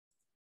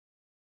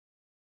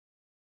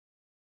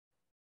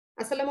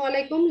আসসালামু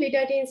আলাইকুম।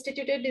 লিডার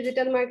ইনস্টিটিউটের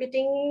ডিজিটাল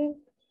মার্কেটিং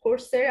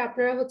কোর্সের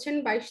আপনারা হচ্ছেন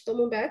 22তম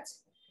ব্যাচ।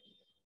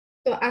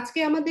 তো আজকে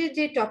আমাদের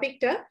যে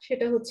টপিকটা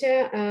সেটা হচ্ছে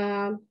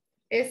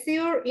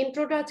এসইওর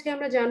ইন্ট্রোটা আজকে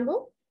আমরা জানবো,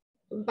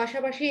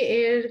 পাশাপাশি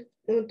এর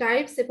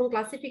টাইপস এবং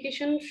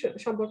ক্লাসিফিকেশন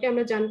সম্পর্কে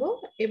আমরা জানবো,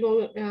 এবং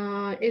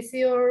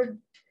এসইওর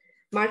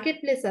মার্কেট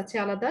প্লেস আছে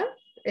আলাদা,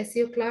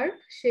 এসইও ক্লার্ক,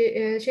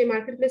 সেই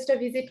মার্কেট প্লেসটা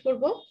ভিজিট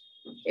করব,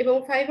 এবং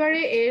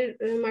ফাইবারে এর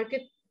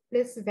মার্কেট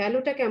প্লেস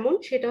ভ্যালুটা কেমন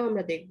সেটাও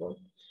আমরা দেখবো।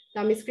 তো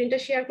আমি স্ক্রিনটা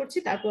শেয়ার করছি,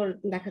 তারপর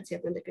দেখাচ্ছি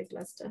আপনাদেরকে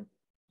ক্লাসটা।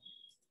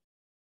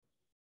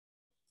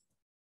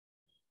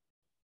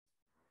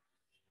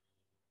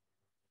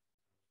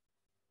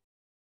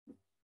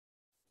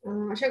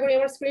 আশা করি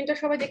আমার স্ক্রিনটা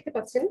সবাই দেখতে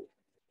পাচ্ছেন।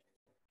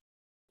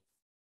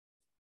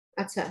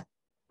 আচ্ছা,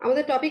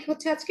 আমাদের টপিক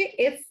হচ্ছে আজকে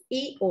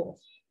এসইও।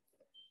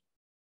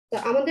 তো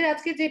আমাদের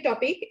আজকে যে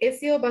টপিক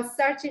এসইও বা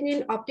সার্চ ইঞ্জিন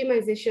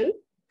অপটিমাইজেশন,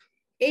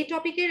 এই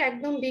টপিকের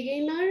একদম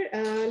বিগিনার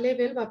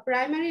লেভেল বা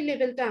প্রাইমারি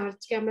লেভেলটা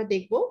আজকে আমরা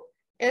দেখব।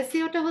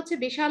 এসইওটা হচ্ছে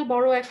বিশাল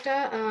বড় একটা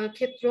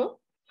ক্ষেত্র।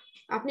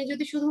 আপনি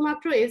যদি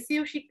শুধুমাত্র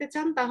এসইও শিখতে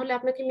চান তাহলে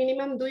আপনাকে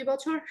মিনিমাম 2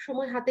 বছর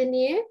সময় হাতে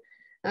নিয়ে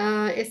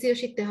এসইও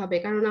শিখতে হবে,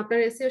 কারণ আপনার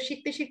এসইও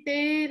শিখতে শিখতে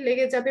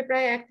লেগে যাবে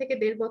প্রায় 1 থেকে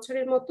 1.5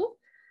 বছরের মতো।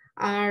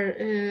 আর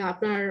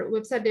আপনার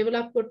ওয়েবসাইট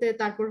ডেভেলপ করতে,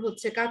 তারপর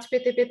হচ্ছে কাজ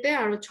পেতে পেতে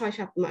আরো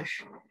 6-7 মাস।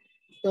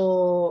 তো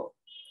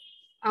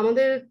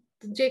আমাদের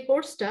যে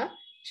কোর্সটা,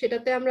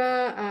 সেটাতে আমরা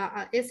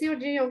এসইওর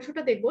যে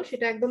অংশটা দেখবো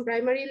সেটা একদম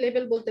প্রাইমারি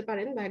লেভেল বলতে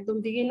পারেন, বা একদম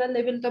বিগিনার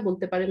লেভেলটা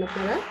বলতে পারেন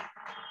আপনারা।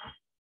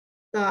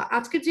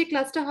 আজকের যে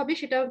ক্লাসটা হবে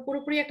সেটা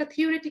পুরোপুরি একটা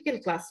থিওরিটিক্যাল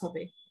ক্লাস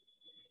হবে।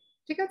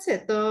 ঠিক আছে,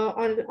 তো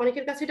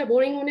অনেকের কাছে এটা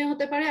বোরিং মনে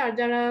হতে পারে, আর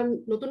যারা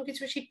নতুন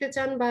কিছু শিখতে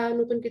চান বা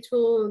নতুন কিছু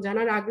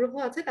জানার আগ্রহ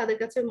আছে তাদের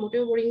কাছে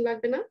মোটেও বোরিং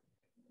লাগবে না।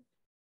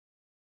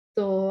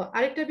 তো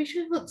আরেকটা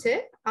বিষয় হচ্ছে,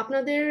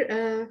 আপনাদের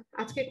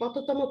আজকে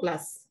কততম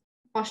ক্লাস?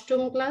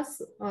 অষ্টম ক্লাস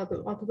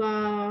অথবা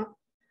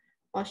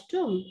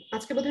অষ্টম?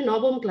 আজকে বোধহয়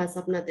নবম ক্লাস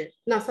আপনাদের,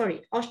 না সরি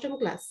অষ্টম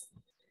ক্লাস।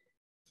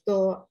 তো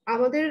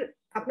আমাদের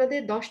আপনাদের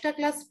 10টা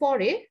ক্লাস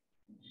পরে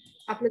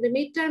আপনাদের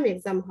মিড টার্ম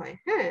এক্সাম হয়।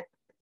 হ্যাঁ,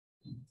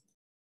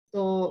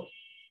 তো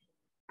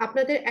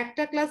আপনাদের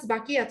একটা ক্লাস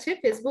বাকি আছে,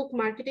 ফেসবুক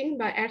মার্কেটিং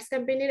বা অ্যাডস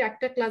ক্যাম্পেইনের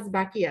একটা ক্লাস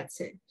বাকি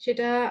আছে,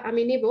 সেটা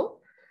আমি নিব।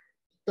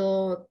 তো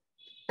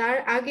তার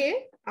আগে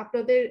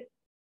আপনাদের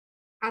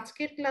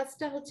আজকের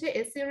ক্লাসটা হচ্ছে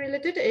এসইও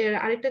রিলেটেড, এর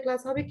আরেকটা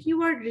ক্লাস হবে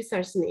কিওয়ার্ড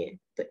রিসার্চ নিয়ে।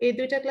 তো এই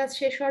দুইটা ক্লাস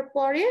শেষ হওয়ার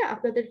পরে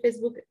আপনাদের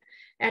ফেসবুক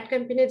অ্যাড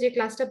ক্যাম্পেইনের যে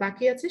ক্লাসটা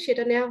বাকি আছে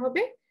সেটা নেওয়া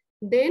হবে।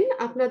 দেন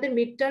আপনাদের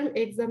মিড টার্ম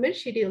এক্সামের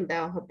শিডিউল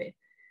দেওয়া হবে।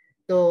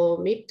 তো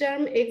মিড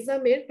টার্ম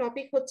এক্সামের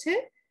টপিক হচ্ছে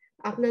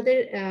আপনাদের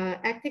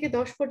 1 থেকে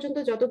 10 পর্যন্ত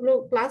যতগুলো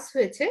ক্লাস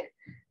হয়েছে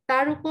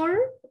তার উপর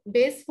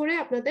বেস করে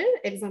আপনাদের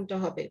এক্সামটা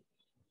হবে।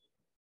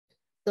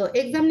 তো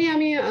এক্সাম নিয়ে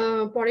আমি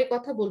পরে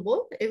কথা বলবো।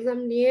 এক্সাম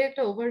নিয়ে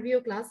একটা ওভারভিউ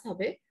ক্লাস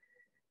হবে।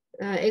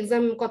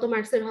 এক্সাম কত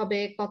মার্কসের হবে,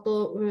 কত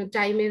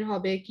টাইমের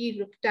হবে, কি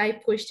টাইপ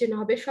কোয়েশ্চেন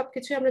হবে,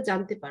 সবকিছু আমরা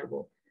জানতে পারবো।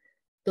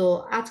 তো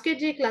আজকের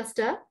যে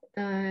ক্লাসটা,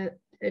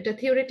 এটা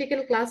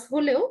থিওরিটিক্যাল ক্লাস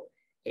হলেও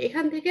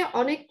এখান থেকে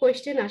অনেক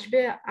কোয়েশ্চেন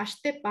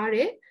আসতে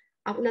পারে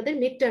আপনাদের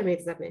মিড টার্ম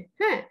এক্সামে।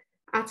 হ্যাঁ,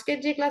 আজকের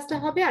যে ক্লাসটা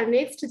হবে আর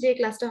নেক্সট যে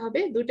ক্লাসটা হবে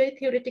দুটাই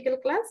থিওরিটিক্যাল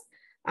ক্লাস,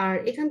 আর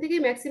এখান থেকে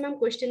ম্যাক্সিমাম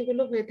কোয়েশ্চেন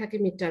গুলো হয়ে থাকে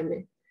মিড টার্মে।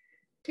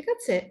 ঠিক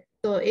আছে,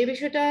 তো এই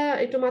বিষয়টা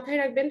একটু মাথায়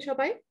রাখবেন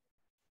সবাই।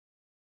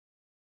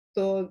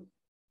 তো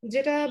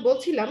যেটা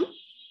বলছিলাম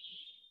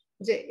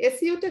যে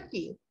এসইওটা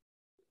কি।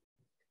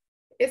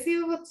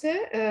 এসইও হচ্ছে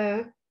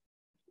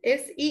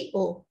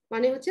এসইও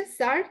মানে হচ্ছে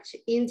সার্চ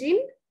ইঞ্জিন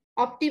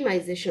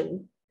অপটিমাইজেশন।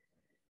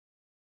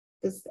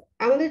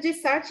 আমাদের যে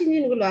সার্চ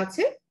ইঞ্জিন গুলো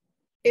আছে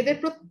এদের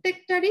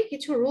প্রত্যেকটারই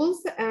কিছু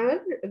রুলস আর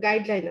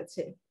গাইডলাইন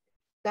আছে।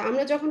 তা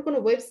আমরা যখন কোনো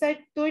ওয়েবসাইট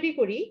তৈরি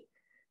করি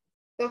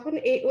তখন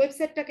এই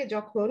ওয়েবসাইটটাকে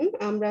যখন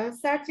আমরা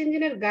সার্চ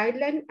ইঞ্জিনের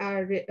গাইডলাইন আর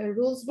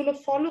রুলস গুলো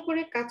ফলো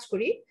করে কাজ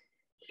করি,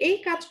 এই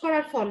কাজ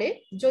করার ফলে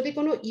যদি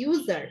কোনো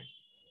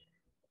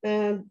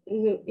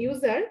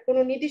ইউজার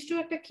কোনো নির্দিষ্ট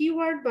একটা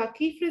কিওয়ার্ড বা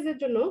কি ফ্রেজের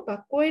জন্য বা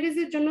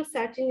কোয়েরিজের জন্য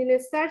সার্চ ইঞ্জিনে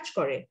সার্চ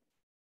করে,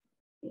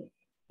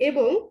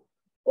 এবং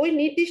ওই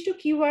নির্দিষ্ট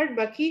কিওয়ার্ড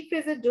বা কি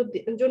ফ্রেজের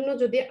জন্য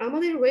যদি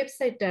আমাদের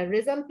ওয়েবসাইটটা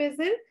রেজাল্ট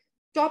পেজের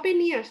টপে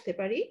নিয়ে আসতে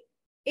পারি,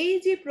 এই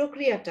যে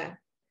প্রক্রিয়াটা,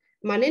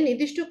 মানে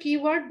নির্দিষ্ট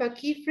কিওয়ার্ড বা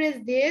কি ফ্রেজ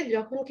দিয়ে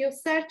যখন কেউ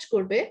সার্চ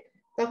করবে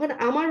তখন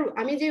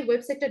আমি যে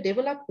ওয়েবসাইটটা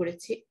ডেভেলপ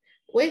করেছি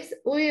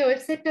ওই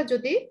ওয়েবসাইটটা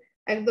যদি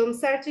একদম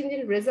সার্চ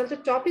ইঞ্জিন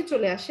রেজাল্টের টপে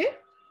চলে আসে,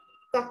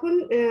 তখন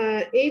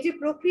এই যে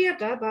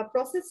প্রক্রিয়াটা বা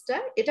প্রসেসটা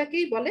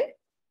এটাকেই বলে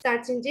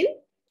সার্চ ইঞ্জিন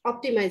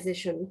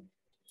অপটিমাইজেশন।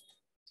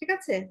 ঠিক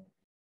আছে,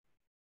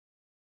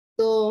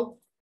 তো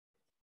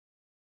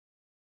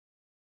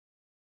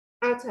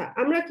আচ্ছা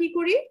আমরা কি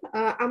করি,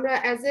 আমরা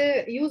অ্যাজ এ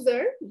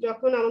ইউজার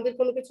যখন আমাদের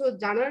কোনো কিছু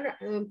জানার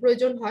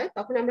প্রয়োজন হয়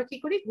তখন আমরা কি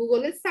করি,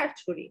 গুগলে সার্চ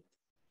করি।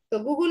 তো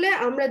গুগলে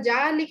আমরা যা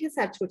লিখে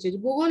সার্চ করছি,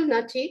 গুগল না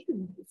ঠিক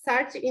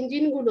সার্চ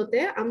ইঞ্জিন গুলোতে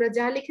আমরা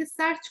যা লিখে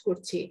সার্চ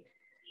করছি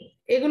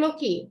এগুলো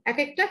কি এক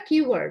একটা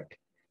কিওয়ার্ড।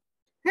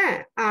 হ্যাঁ,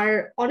 আর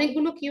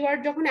অনেকগুলো কিওয়ার্ড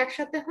যখন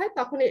একসাথে হয়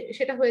তখন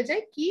সেটা হয়ে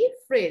যায় কি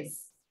ফ্রেজ।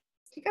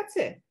 ঠিক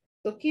আছে,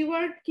 তো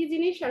কিওয়ার্ড কি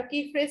জিনিস আর কি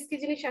ফ্রেজ কি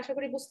জিনিস আশা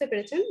করি বুঝতে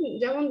পেরেছেন।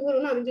 যেমন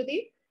ধরুন আমি যদি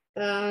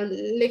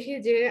লিখি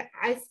যে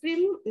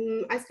ice cream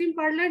ice cream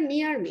parlour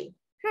near me,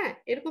 হ্যাঁ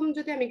এরকম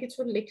যদি আমি কিছু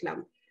লিখলাম,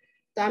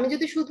 তো আমি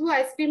যদি শুধু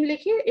আইসক্রিম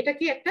লিখি এটা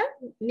কি একটা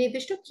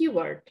নির্দিষ্ট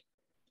কিওয়ার্ড।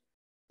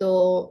 তো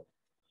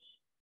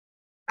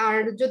আর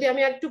যদি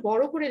আমি একটু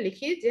বড় করে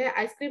লিখি যে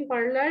আইসক্রিম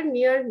পার্লার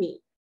নিয়ার মি,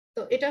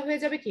 তো এটা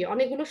হয়ে যাবে কি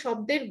অনেকগুলো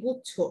শব্দের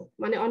গুচ্ছ,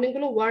 মানে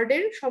অনেকগুলো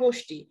ওয়ার্ডের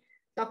সমষ্টি,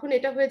 তখন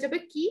এটা হয়ে যাবে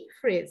কি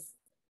ফ্রেজ।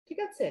 ঠিক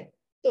আছে।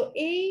 তো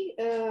এই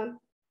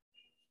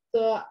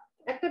তো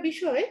একটা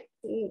বিষয়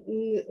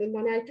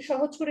মানে একটু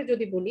সহজ করে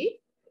যদি বলি,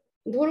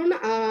 ধরুন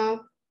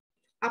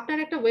আপনার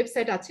একটা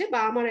ওয়েবসাইট আছে বা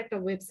আমার একটা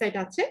ওয়েবসাইট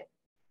আছে,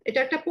 এটা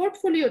একটা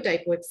পোর্টফোলিও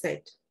টাইপ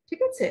ওয়েবসাইট।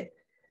 ঠিক আছে।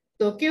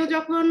 তো কেউ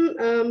যখন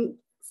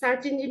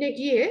সার্চ ইঞ্জিনে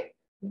গিয়ে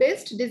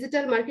best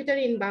digital marketer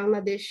in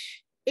Bangladesh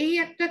এই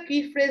একটা কি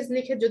ফ্রেজ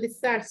লিখে যদি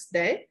সার্চ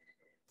দেয়,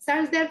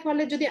 সার্চ দেওয়ার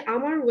ফলে যদি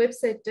আমার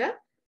ওয়েবসাইটটা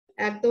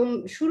একদম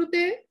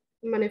শুরুতে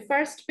মানে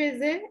ফার্স্ট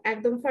পেজে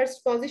একদম ফার্স্ট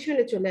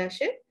পজিশনে চলে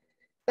আসে,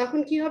 তখন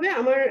কি হবে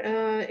আমার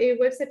এই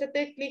ওয়েবসাইটটাতে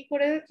ক্লিক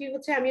করে কি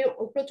হচ্ছে আমি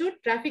প্রচুর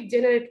ট্রাফিক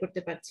জেনারেট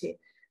করতে পারছি।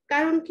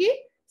 কারণ কি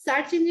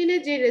সার্চ ইঞ্জিনে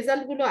যে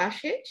রেজাল্ট গুলো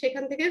আসে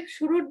সেখান থেকে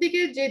শুরুর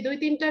দিকে যে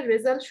 2-3টা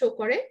রেজাল্ট শো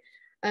করে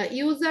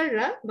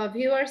ইউজাররা বা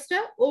ভিউয়ার্সরা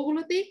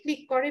ওগুলোতেই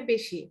ক্লিক করে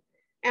বেশি।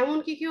 এমন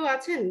কি কেউ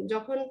আছেন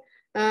যখন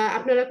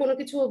আপনারা কোনো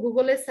কিছু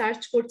গুগলে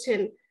সার্চ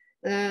করছেন,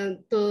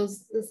 তো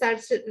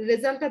সার্চ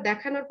রেজাল্টটা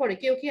দেখানোর পরে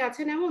কেউ কি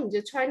আছেন এমন যে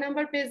 6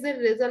 নাম্বার পেজের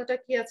রেজাল্টটা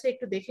কি আছে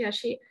একটু দেখে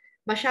আসি,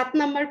 বা 7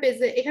 নাম্বার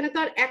পেজে, এখানে তো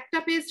আর একটা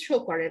পেজ শো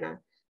করে না।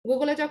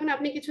 গুগলে যখন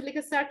আপনি কিছু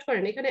লিখে সার্চ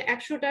করেন এখানে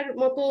 100টার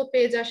মতো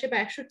পেজ আসে বা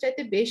 100-র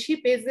চাইতে বেশি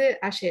পেজে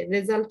আসে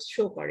রেজাল্ট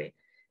শো করে।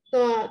 তো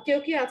কেউ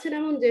কি আছেন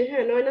এমন যে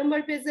হ্যাঁ 9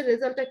 নাম্বার পেজের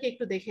রেজাল্টটা কি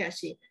একটু দেখে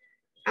আসি?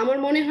 আমার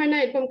মনে হয় না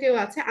এরকম কেউ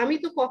আছে। আমি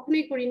তো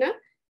কখনোই করি না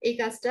এই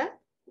কাজটা,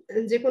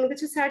 যে কোনো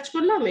কিছু সার্চ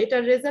করলাম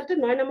এটার রেজাল্টটা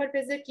 9 নাম্বার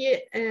পেজে কি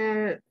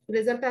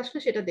রেজাল্ট আসলো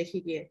সেটা দেখি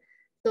গিয়ে।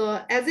 তো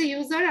অ্যাজ এ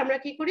ইউজার আমরা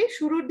কি করি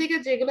শুরুর দিকে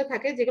যেগুলো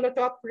থাকে যেগুলো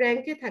টপ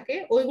র্যাঙ্কে থাকে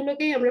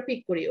ওইগুলোকেই আমরা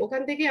পিক করি,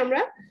 ওখান থেকে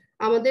আমরা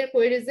আমাদের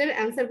কোয়েরিজের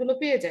অ্যান্সার গুলো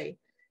পেয়ে যাই।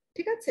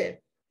 ঠিক আছে।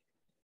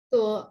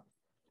 তো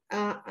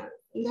আহ,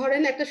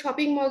 ধরেন একটা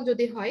শপিং মল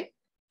যদি হয়,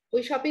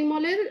 ওই শপিং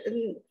মলের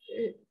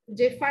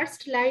যে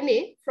ফার্স্ট লাইনে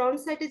ফ্রন্ট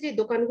সাইডে যে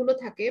দোকানগুলো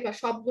থাকে বা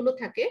শপগুলো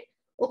থাকে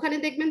ওখানে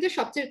দেখবেন যে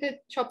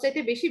সবচাইতে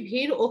বেশি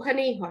ভিড়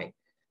ওখানেই হয়,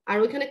 আর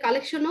ওইখানে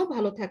কালেকশনও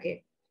ভালো থাকে।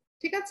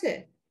 ঠিক আছে।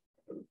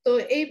 তো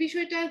এই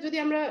বিষয়টা যদি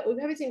আমরা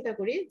ওইভাবে চিন্তা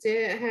করি যে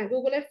হ্যাঁ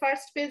গুগলের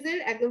ফার্স্ট পেজের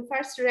একদম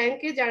ফার্স্ট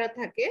র্যাঙ্কে যারা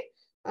থাকে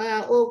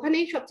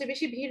ওখানেই সবচেয়ে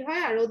বেশি ভিড়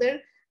হয় আর ওদের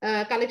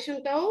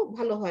কালেকশনটাও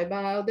ভালো হয় বা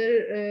ওদের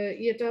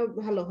ইয়েটাও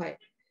ভালো হয়।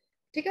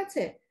 ঠিক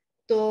আছে।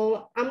 তো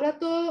আমরা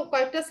তো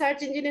কয়েকটা সার্চ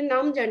ইঞ্জিনের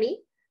নাম জানি,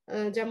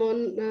 যেমন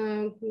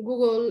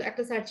গুগল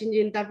একটা সার্চ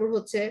ইঞ্জিন, তারপর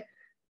হচ্ছে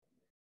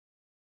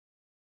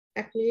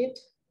 1 মিনিট,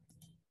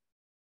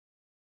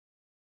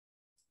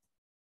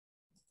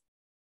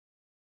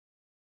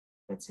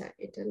 আচ্ছা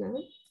এটা না,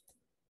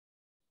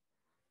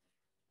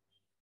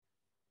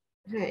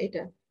 হ্যাঁ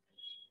এটা।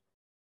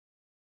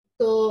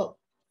 তো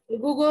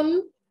গুগল,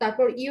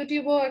 তারপর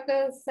ইউটিউবও একটা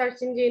সার্চ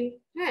ইঞ্জিন।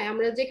 হ্যাঁ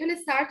আমরা যেখানে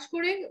সার্চ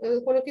করে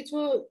কোনো কিছু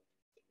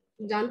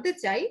জানতে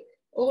চাই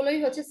ওগুলোই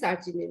হচ্ছে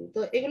সার্চ ইঞ্জিন। তো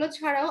এগুলো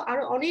ছাড়াও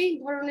আরো অনেক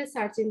ধরনের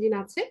সার্চ ইঞ্জিন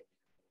আছে।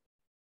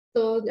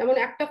 তো যেমন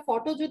একটা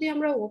ফটো যদি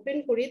আমরা ওপেন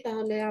করি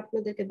তাহলে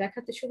আপনাদেরকে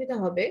দেখাতে সুবিধা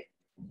হবে।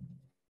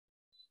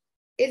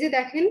 এই যে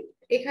দেখেন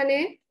এখানে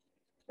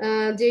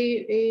যে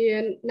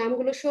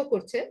নামগুলো শো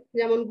করছে,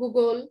 যেমন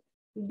Google,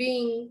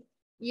 being,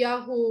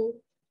 Yahoo,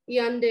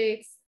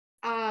 Yandex,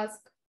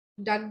 ask,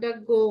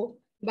 DuckDuckGo,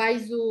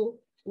 Baiju,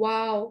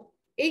 wow,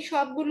 এই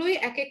সবগুলোই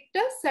এক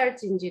একটা সার্চ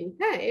ইঞ্জিন।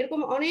 হ্যাঁ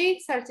এরকম অনেক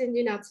সার্চ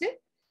ইঞ্জিন আছে।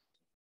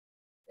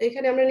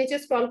 এখানে আমরা নিচে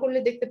স্ক্রল করলে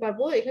দেখতে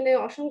পারবো এখানে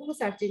অসংখ্য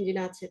সার্চ ইঞ্জিন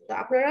আছে। তো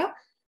আপনারা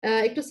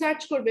একটু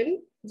সার্চ করবেন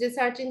যে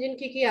সার্চ ইঞ্জিন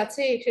কি কি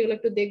আছে সেগুলো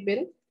একটু দেখবেন।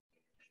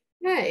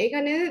 হ্যাঁ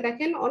এখানে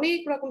দেখেন অনেক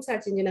রকম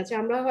সার্চ ইঞ্জিন আছে,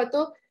 আমরা হয়তো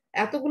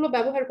এতগুলো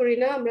ব্যবহার করি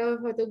না, আমরা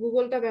হয়তো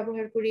গুগলটা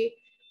ব্যবহার করি,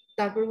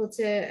 তারপর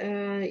হচ্ছে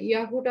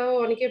ইয়াহুটাও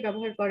অনেকে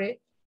ব্যবহার করে।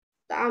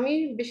 তা আমি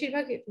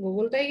বেশিরভাগ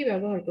গুগলটাই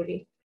ব্যবহার করি,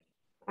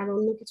 আর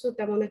অন্য কিছু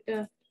তেমন একটা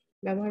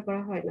ব্যবহার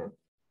করা হয় না।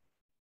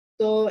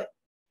 তো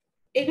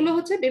এগুলো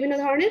হচ্ছে বিভিন্ন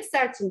ধরনের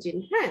সার্চ ইঞ্জিন।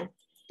 হ্যাঁ।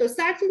 তো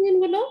সার্চ ইঞ্জিন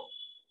গুলো,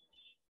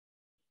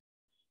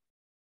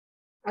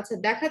 আচ্ছা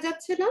দেখা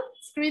যাচ্ছে না,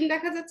 স্ক্রিন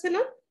দেখা যাচ্ছে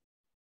না,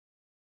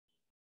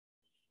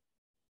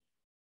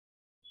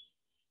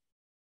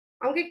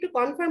 আমাকে একটু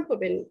কনফার্ম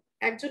করবেন।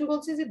 একজন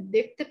বলছে যে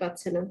দেখতে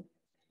পাচ্ছে না,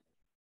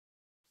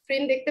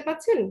 স্ক্রিন দেখতে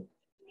পাচ্ছেন?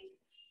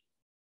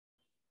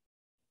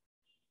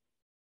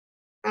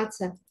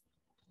 আচ্ছা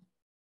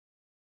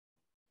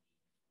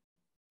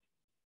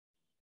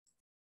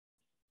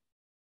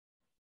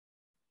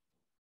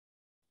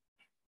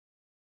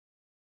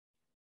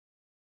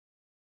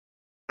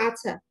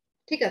আচ্ছা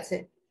ঠিক আছে,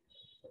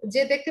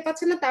 যে দেখতে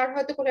পাচ্ছে না তার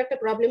হয়তো কোনো একটা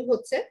প্রবলেম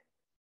হচ্ছে।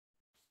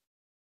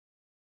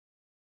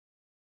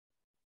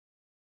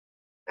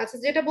 আচ্ছা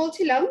যেটা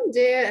বলছিলাম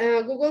যে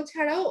গুগল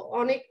ছাড়াও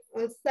অনেক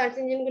সার্চ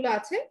ইঞ্জিন গুলো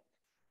আছে।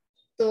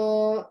 তো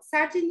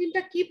সার্চ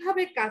ইঞ্জিনটা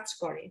কিভাবে কাজ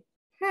করে?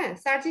 হ্যাঁ,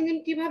 সার্চ ইঞ্জিন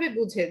কিভাবে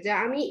বুঝে যে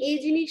আমি এই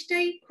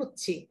জিনিসটাই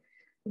খুঁজছি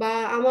বা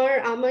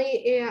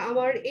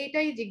আমার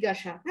এটাই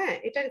জিজ্ঞাসা, হ্যাঁ,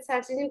 এটা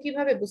সার্চ ইঞ্জিন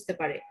কিভাবে বুঝতে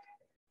পারে।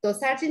 তো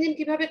সার্চ ইঞ্জিন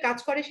কিভাবে কাজ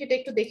করে সেটা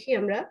একটু দেখি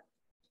আমরা।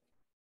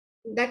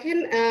 দেখেন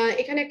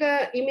এখানে একটা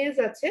ইমেজ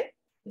আছে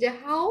যে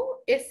হাউ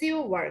এসইও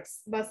ওয়ার্কস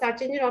বা সার্চ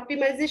ইঞ্জিন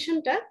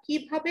অপটিমাইজেশনটা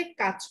কিভাবে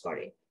কাজ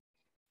করে।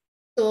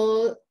 তো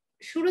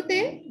শুরুতে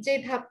যে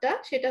ধাপটা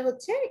সেটা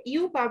হচ্ছে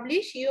ইউ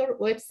পাবলিশ ইউর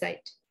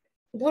ওয়েবসাইট।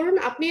 ধরুন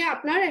আপনি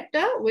আপনার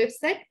একটা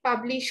ওয়েবসাইট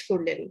পাবলিশ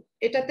করলেন,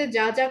 এটাতে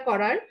যা যা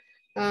করার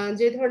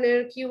যে ধরনের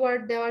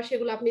কিওয়ার্ড দেওয়া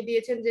সেগুলো আপনি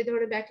দিয়েছেন, যে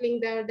ধরনের ব্যাকলিং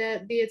দেওয়া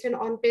দিয়েছেন,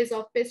 অন পেজ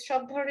অফ পেজ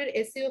সব ধরনের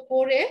এসইও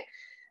করে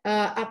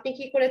আপনি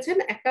কি করেছেন,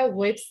 একটা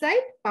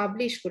ওয়েবসাইট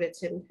পাবলিশ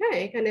করেছেন। হ্যাঁ,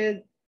 এখানে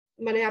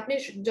মানে আপনি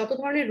যত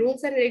ধরনের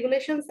রুলস এন্ড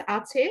রেগুলেশনস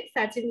আছে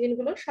সার্চ ইঞ্জিন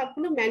গুলো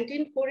সবগুলো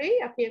মেনটেন করেই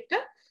আপনি একটা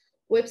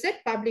ওয়েবসাইট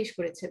পাবলিশ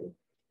করেছেন।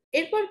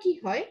 এরপর কি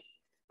হয়,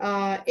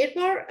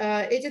 এরপর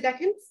এই যে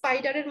দেখেন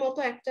স্পাইডারের মতো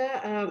একটা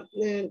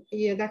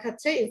ইয়ে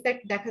দেখাচ্ছে,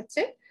 ইনসেক্ট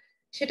দেখাচ্ছে,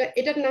 সেটা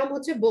এটার নাম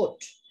হচ্ছে বোট।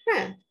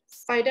 হ্যাঁ,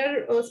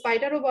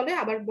 স্পাইডারও বলে,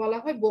 আবার বলা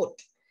হয় বোট।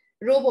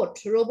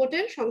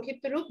 রোবটের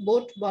সংক্ষিপ্ত রূপ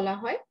বোট বলা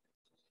হয়।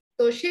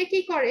 তো সে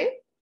কি করে,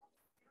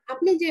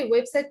 আপনি যে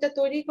ওয়েবসাইটটা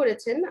তৈরি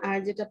করেছেন আর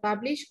যেটা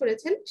পাবলিশ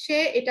করেছেন সে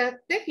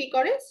এটাতে কি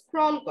করে,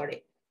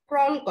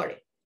 ক্রল করে,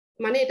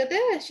 মানে এটাতে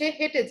সে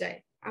হেঁটে যায়,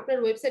 আপনার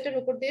ওয়েবসাইটের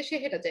উপর দিয়ে সে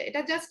হেঁটে যায়।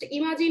 এটা জাস্ট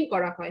ইমাজিন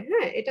করা হয়,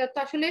 হ্যাঁ, এটা তো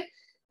আসলে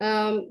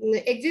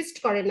এক্সিস্ট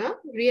করে না,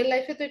 রিয়েল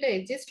লাইফে তো এটা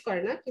এক্সিস্ট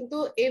করে না, কিন্তু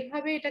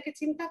এভাবে এটাকে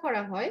চিন্তা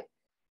করা হয়।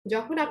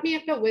 যখন আপনি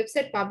একটা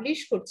ওয়েবসাইট পাবলিশ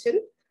করছেন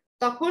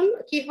তখন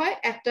কি হয়,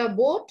 একটা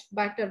বোট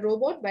বা একটা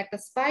রোবট বা একটা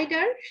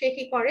স্পাইডার সে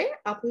কি করে,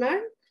 আপনার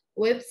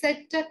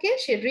ওয়েবসাইটটাকে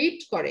সে রিড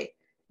করে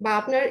বা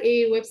আপনার এই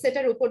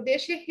ওয়েবসাইটের উপর দিয়ে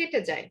সে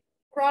হেঁটে যায়,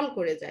 ক্রল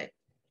করে যায়।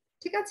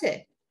 ঠিক আছে,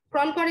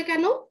 ক্রল করে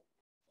কেন,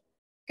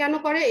 কেন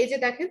করে, এই যে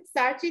দেখেন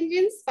search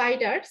engine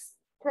spider's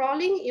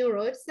crawling your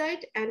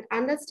website and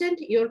understand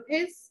your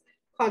page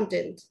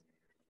content.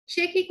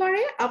 সে কি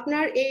করে,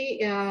 আপনার এই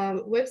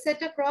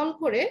ওয়েবসাইটটা ক্রল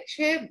করে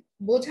সে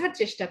বোঝার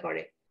চেষ্টা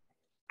করে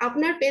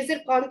আপনার পেজের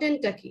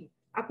কন্টেন্টটা কি,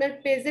 আপনার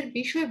পেজের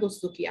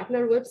বিষয়বস্তু কি,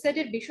 আপনার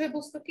ওয়েবসাইটের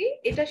বিষয়বস্তু কি,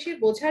 এটা সে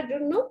বোঝার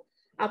জন্য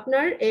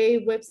আপনার এই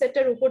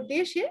ওয়েবসাইটটার উপর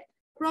দিয়ে সে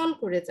ক্রল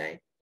করে যায়।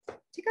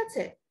 ঠিক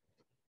আছে,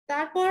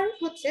 তারপর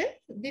হচ্ছে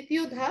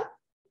দ্বিতীয় ধাপ,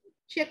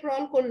 সে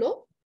ক্রল করলো,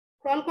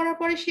 ক্রল করার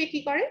পরে সে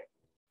কি করে,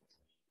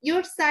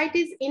 your site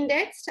is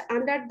indexed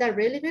under the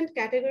relevant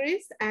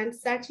categories and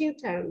searching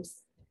terms।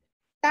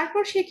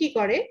 তারপর সে কি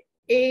করে,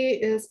 এই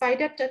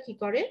স্পাইডারটা কি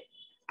করে,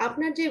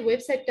 আপনার যে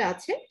ওয়েবসাইটটা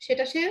আছে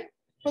সেটা সে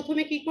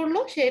প্রথমে কি করলো,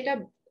 সে এটা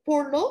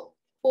পড়লো,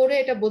 পড়ে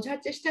এটা বোঝার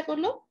চেষ্টা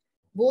করলো,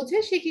 বোঝে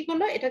সে কি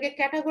করলো, এটাকে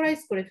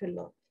ক্যাটাগরাইজ করে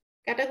ফেললো।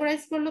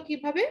 ক্যাটাগরাইজ করলো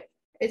কিভাবে,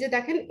 এই যে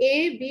দেখেন এ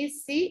বি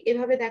সি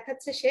এভাবে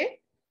দেখাচ্ছে সে।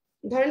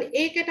 ধরেন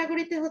এই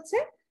ক্যাটাগরিতে হচ্ছে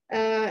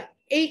আহ,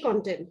 এই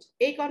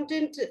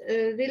কন্টেন্ট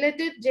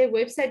রিলেটেড যে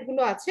ওয়েবসাইট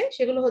গুলো আছে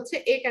সেগুলো হচ্ছে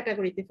এ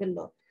ক্যাটাগরিতে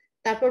ফেললো।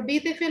 তারপর বি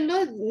তে ফেললো,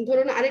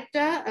 ধরুন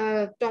আরেকটা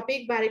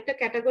টপিক বা আরেকটা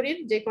ক্যাটাগরির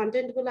যে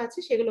কন্টেন্ট গুলো আছে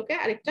সেগুলোকে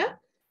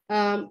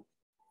আহ,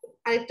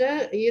 আরেকটা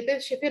ইয়েতে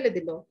সে ফেলে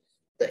দিল।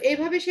 তো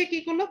এইভাবে সে কি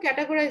করলো,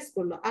 ক্যাটাগরাইজ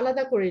করলো,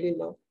 আলাদা করে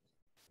নিল।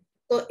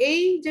 তো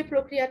এই যে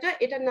প্রক্রিয়াটা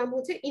এটার নাম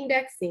হচ্ছে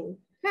ইন্ডেক্সিং।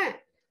 হ্যাঁ,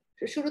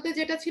 শুরুতে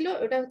যেটা ছিল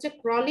ওটা হচ্ছে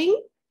ক্রলিং,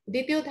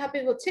 দ্বিতীয় ধাপে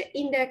হচ্ছে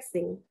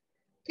ইন্ডেক্সিং।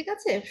 ঠিক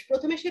আছে,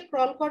 প্রথমে সে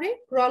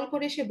ক্রল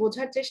করে সে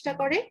বোঝার চেষ্টা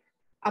করে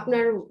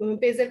আপনার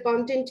পেজের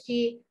কন্টেন্ট কি,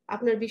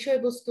 আপনার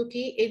বিষয়বস্তু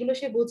কি, এগুলো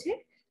সে বুঝে,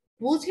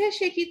 বুঝে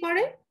সে কি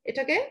করে,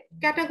 এটাকে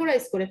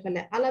ক্যাটাগরাইজ করে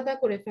ফেলে, আলাদা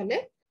করে ফেলে,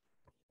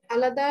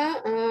 আলাদা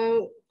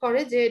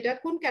করে যে এটা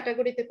কোন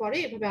ক্যাটাগরিতে পড়ে,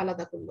 এভাবে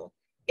আলাদা করলো।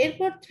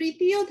 এরপর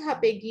তৃতীয়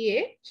ধাপে গিয়ে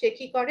সে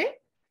কি করে,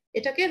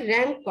 এটাকে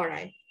র্যাঙ্ক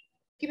করায়।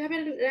 কিভাবে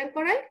র্যাঙ্ক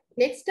করায়,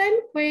 next time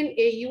when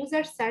a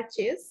user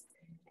searches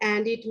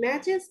and it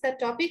matches the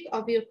topic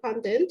of your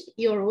content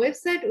your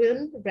website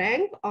will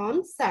rank on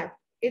SERP।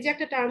 এই যে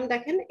একটা টার্ম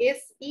দেখেন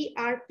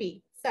SERP,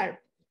 SERP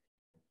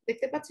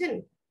দেখতে পাচ্ছেন,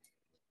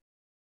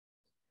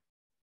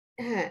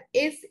 হ্যাঁ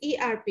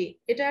SERP,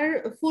 এটার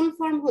ফুল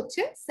ফর্ম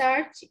হচ্ছে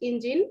সার্চ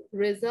ইঞ্জিন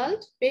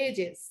রেজাল্ট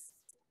পেজেস।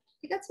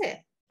 ঠিক আছে,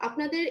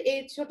 আপনাদের এই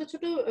ছোট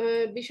ছোট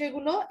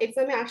বিষয়গুলো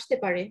এক্সামে আসতে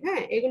পারে,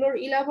 হ্যাঁ, এগুলোর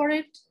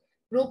ইলাবোরেট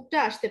রূপটা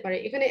আসতে পারে,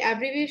 এখানে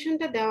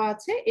অ্যাব্রিভিয়েশনটা দেওয়া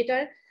আছে,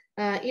 এটার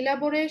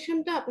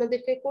ইলাবোরেশনটা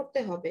আপনাদেরকে করতে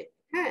হবে।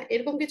 হ্যাঁ,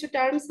 এরকম কিছু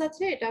টার্মস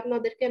আছে, এটা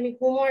আপনাদেরকে আমি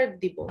হোমওয়ার্ক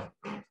দিব।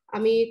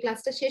 আমি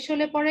ক্লাসটা শেষ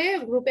হলে পরে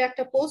গ্রুপে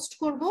একটা পোস্ট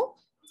করব,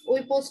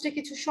 ওই পোস্টে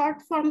কিছু শর্ট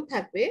ফর্ম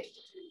থাকবে,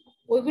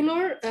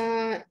 ওইগুলোর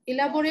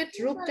ইলাবোরেট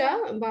রূপটা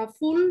বা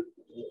ফুল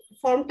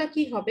ফর্মটা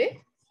কি হবে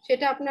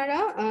সেটা আপনারা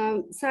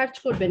সার্চ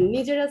করবেন,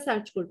 নিজেরা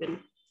সার্চ করবেন,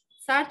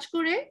 সার্চ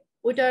করে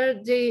ওইটার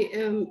যে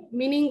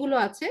মিনিং গুলো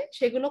আছে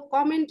সেগুলো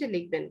কমেন্টে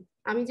লিখবেন।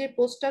 আমি যে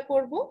পোস্টটা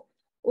করব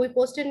ওই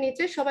পোস্টের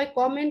নিচে সবাই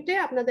কমেন্টে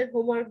আপনাদের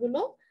হোমওয়ার্ক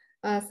গুলো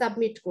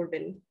সাবমিট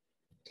করবেন।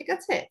 ঠিক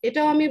আছে,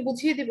 এটাও আমি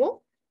বুঝিয়ে দিব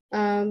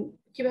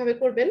কিভাবে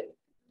করবেন।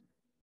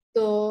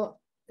 তো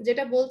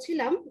যেটা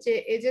বলছিলাম যে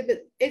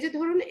এই যে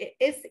ধরুন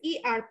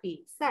SERP,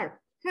 সার্প,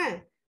 হ্যাঁ,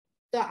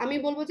 তো আমি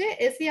বলবো যে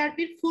SERP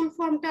এর ফুল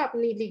ফর্মটা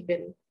আপনি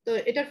লিখবেন। তো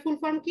এটার ফুল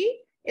ফর্ম কি,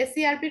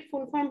 SERP এর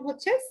ফুল ফর্ম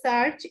হচ্ছে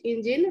সার্চ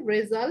ইঞ্জিন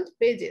রেজাল্ট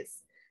পেজেস।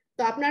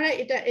 তো আপনারা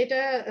এটা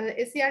এটা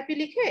SERP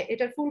লিখে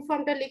এটার ফুল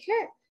ফর্মটা লিখে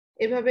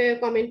এভাবে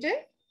কমেন্টে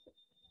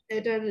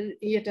এটার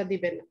ইয়েটা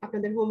দিবেন,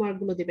 আপনাদের হোমওয়ার্ক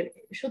গুলো দিবেন।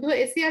 শুধু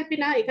SERP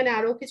না, এখানে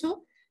আরো কিছু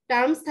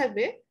টার্মস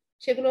থাকবে,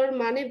 সেগুলোর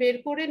মানে বের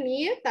করে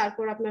নিয়ে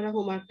তারপর আপনারা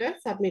হোমওয়ার্কটা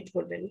সাবমিট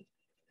করবেন।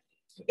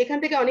 এখান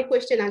থেকে অনেক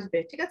কোয়েশ্চেন আসবে,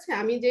 ঠিক আছে?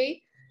 আমি যেই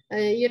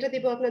ইয়েটা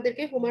দিব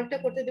আপনাদেরকে, হোমওয়ার্কটা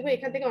করতে দেবো,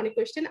 এখান থেকে অনেক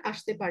কোয়েশ্চেন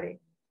আসতে পারে,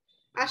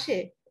 আসে,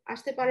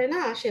 আসতে পারে না,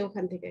 আসে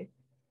ওখান থেকে।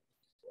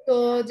 তো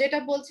যেটা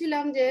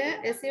বলছিলাম যে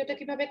এসইওটা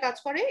কিভাবে কাজ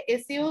করে,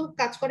 এসইও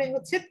কাজ করে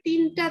হচ্ছে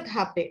 3টা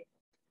ধাপে।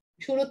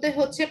 শুরুতে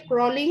হচ্ছে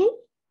ক্রলিং,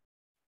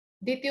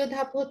 দ্বিতীয়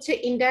ধাপ হচ্ছে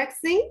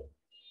ইন্ডেক্সিং,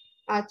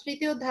 আর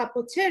তৃতীয় ধাপ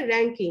হচ্ছে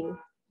র্যাঙ্কিং।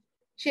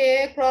 সে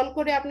ক্রল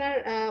করে আপনার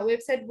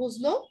ওয়েবসাইট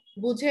বুঝলো,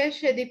 বুঝে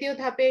সে দ্বিতীয়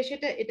ধাপে এসে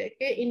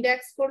এটাকে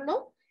ইন্ডেক্স করলো,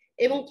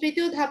 এবং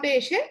তৃতীয় ধাপে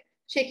এসে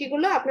সে কি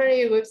করলো, আপনার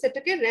এই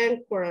ওয়েবসাইটটাকে র্যাঙ্ক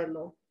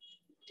করালো।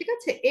 ঠিক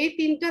আছে, এই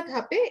 3টা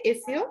ধাপে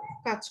এসইও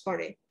কাজ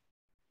করে।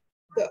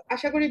 তো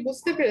আশা করি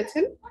বুঝতে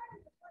পেরেছেন।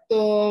 তো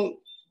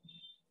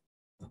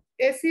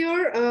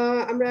এসইওর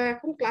আমরা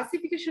এখন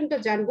ক্লাসিফিকেশনটা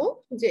জানবো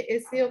যে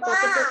এসইও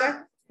কত প্রকার।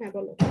 হ্যাঁ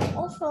বলো।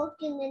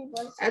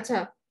 আচ্ছা,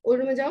 ওই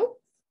রুমে যাও।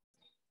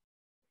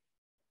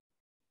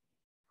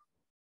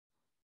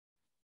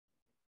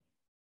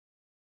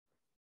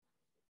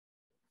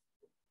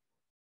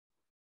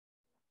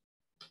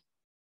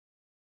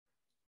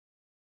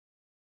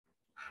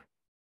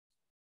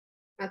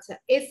 আচ্ছা,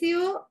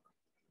 এসইও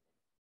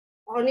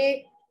অনেক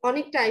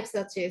অনেক টাইপস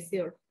আছে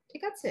এসইওর,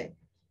 ঠিক আছে?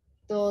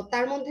 তো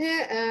তার মধ্যে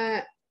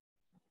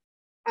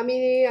আমি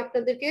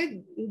আপনাদেরকে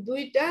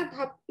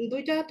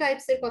দুইটা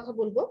টাইপস এর কথা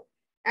বলবো।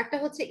 একটা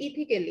হচ্ছে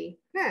ইথিক্যালি,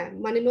 হ্যাঁ,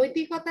 মানে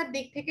নৈতিকতার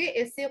দিক থেকে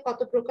এসইও কত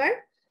প্রকার,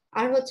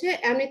 আর হচ্ছে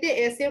এমনিতে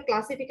এসইও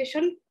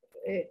ক্লাসিফিকেশন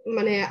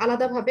মানে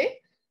আলাদাভাবে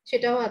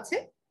সেটাও আছে।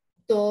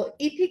 তো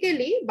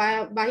ইথিক্যালি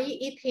বাই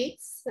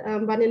ইথিক্স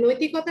মানে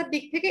নৈতিকতার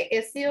দিক থেকে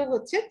এসইও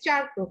হচ্ছে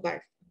 4 প্রকার,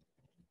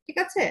 ঠিক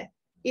আছে?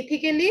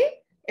 ইথিক্যালি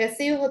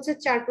এসইও হচ্ছে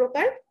 4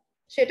 প্রকার।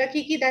 সেটা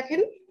কি কি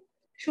দেখেন,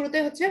 শুরুতে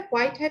হচ্ছে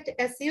white hat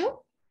SEO,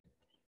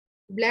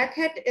 black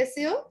hat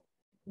SEO,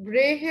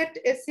 grey hat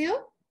SEO,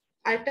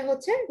 আরেকটা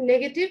হচ্ছে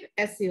নেগেটিভ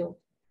এসইও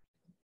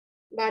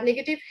বা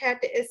নেগেটিভ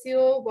হ্যাট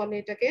এসইও বলে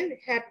এটাকে।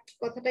 হ্যাট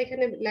কথাটা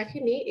এখানে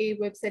লেখেনি এই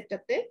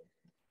ওয়েবসাইটটাতে।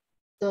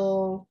 তো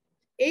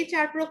এই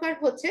 4 প্রকার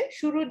হচ্ছে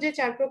শুরুর যে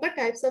 4 প্রকার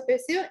টাইপস অফ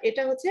এসইও,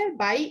 এটা হচ্ছে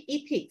বাই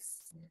ইথিক্স,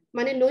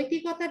 মানে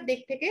নৈতিকতার দিক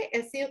থেকে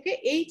এসইও কে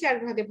এই 4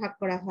 ভাগে ভাগ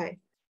করা হয়।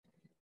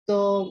 তো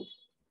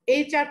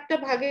এই 4টা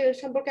ভাগে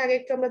সম্পর্কে আগে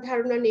একটু আমরা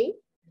ধারণা নেই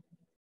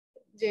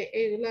যে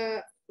এগুলা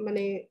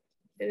মানে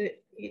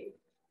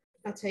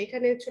আচ্ছা,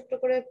 এখানে ছোট্ট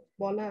করে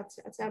বলা আছে।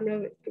 আচ্ছা, আমরা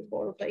একটু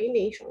বড়টাই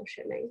নেই,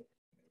 সমস্যা নাই।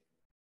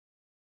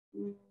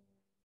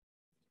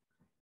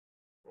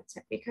 আচ্ছা,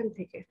 এখান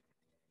থেকে।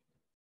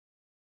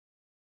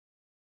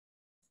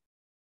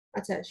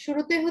 আচ্ছা,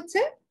 শুরুতে হচ্ছে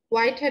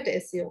হোয়াইট হ্যাট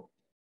এসইও।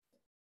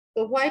 তো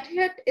হোয়াইট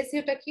হ্যাট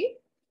এসইওটা কি?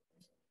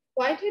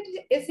 হোয়াইট হ্যাট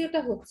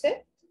এসইওটা হচ্ছে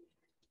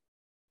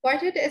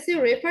Whitehead SEO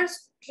refers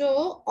to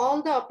all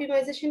the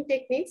optimization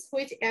techniques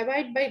which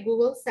abide by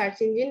Google search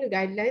engine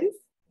guidelines.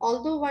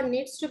 Although one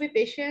needs to be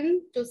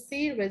patient to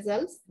see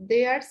results,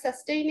 they are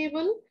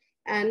sustainable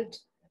and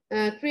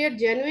create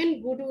genuine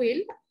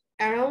goodwill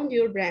around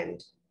your brand.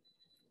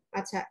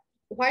 আচ্ছা,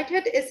 white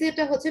hat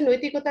এসইওটা হচ্ছে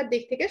নৈতিকতার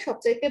দিক থেকে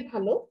সবচাইতে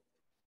ভালো।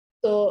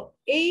 তো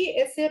এই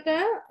এসইওটা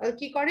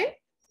কি করে,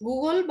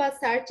 গুগল বা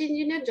সার্চ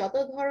ইঞ্জিনের যত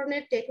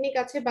ধরনের টেকনিক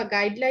আছে বা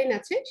গাইডলাইন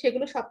আছে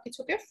সেগুলো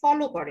সবকিছুকে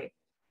ফলো করে।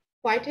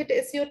 হোয়াইট হ্যাট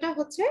এসইওটা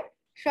হচ্ছে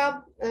সব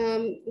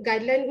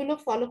গাইডলাইন গুলো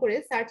ফলো করে,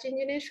 সার্চ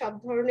ইঞ্জিনের সব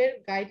ধরনের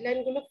গাইডলাইন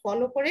গুলো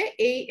ফলো করে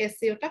এই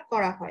এসইওটা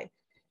করা হয়,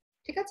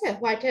 ঠিক আছে?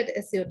 White hat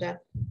এসইওটা।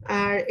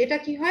 আর এটা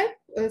কি হয়,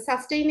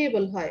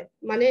 সাস্টেইনেবল হয়,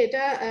 মানে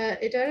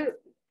এটার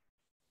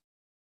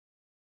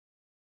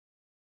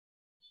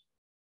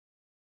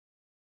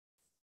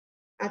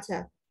আচ্ছা,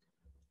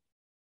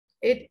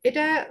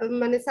 এটা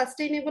মানে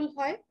সাস্টেইনেবল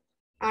হয়,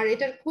 আর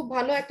এটার খুব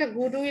ভালো একটা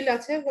গুডউইল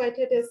আছে হোয়াইট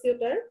হ্যাট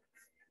এসইওটার।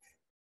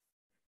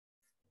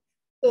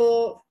 তো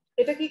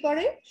এটা কি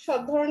করে, সব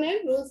ধরনের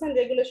রুলস এন্ড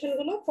রেগুলেশন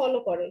গুলো ফলো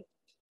করে,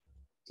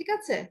 ঠিক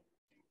আছে?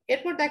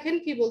 এরপর দেখেন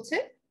কি বলছে,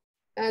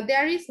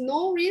 there is no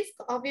risk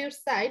of your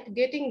site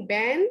getting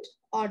banned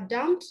or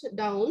dumped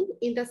down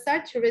in the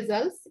search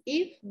results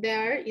if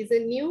there is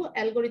a new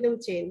algorithm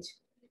change.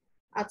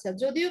 আচ্ছা,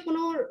 যদিও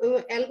কোনো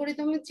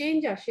অ্যালগোরিদমে চেঞ্জ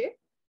আসে,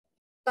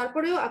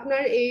 তারপরেও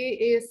আপনার এই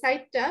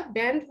সাইটটা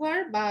ব্যান্ড হওয়ার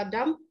বা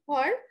ডাম্প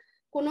হওয়ার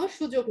কোনো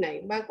সুযোগ নাই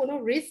বা কোনো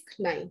রিস্ক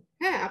নাই।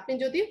 হ্যাঁ, আপনি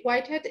যদি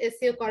হোয়াইট হ্যাট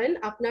এসইও করেন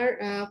আপনার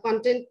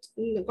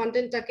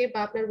কন্টেন্টটাকে বা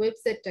আপনার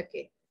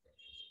ওয়েবসাইটটাকে।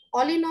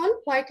 All in all,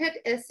 white hat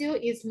SEO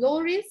is low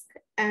risk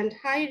and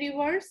high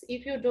rewards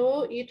if you do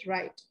it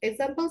right.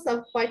 Examples of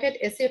white hat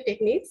SEO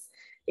techniques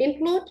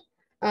include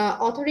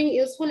authoring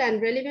useful and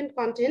relevant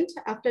content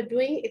after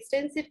doing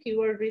extensive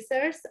keyword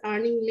research,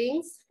 earning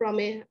links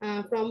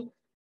from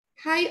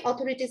high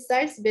authority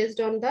sites based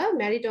on the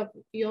merit of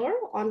your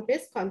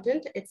on-page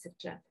content, etc.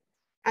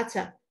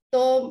 আচ্ছা,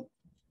 তো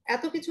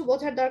এত কিছু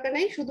বোঝার দরকার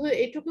নাই, শুধু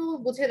এইটুকু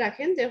বুঝে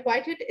রাখেন যে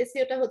হোয়াইট হ্যাট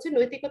এসইওটা হচ্ছে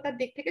নৈতিকতার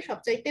দিক থেকে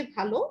সবচাইতে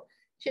ভালো।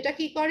 সেটা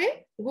কি করে,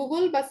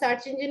 গুগল বা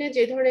সার্চ ইঞ্জিনে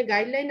যে ধরনের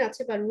গাইডলাইন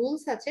আছে বা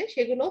রুলস আছে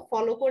সেগুলো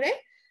ফলো করে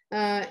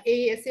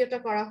এই এসইওটা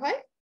করা হয়।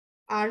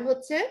 আর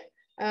হচ্ছে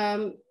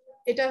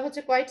এটা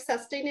হচ্ছে কোয়াইট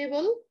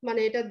সাস্টেইনেবল, মানে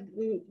এটা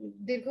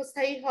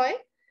দীর্ঘস্থায়ী হয়।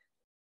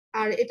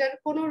 আর এটার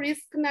কোনো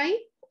রিস্ক নাই,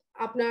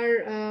 আপনার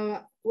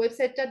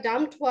ওয়েবসাইটটা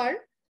ডাম্পড হওয়ার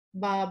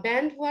বা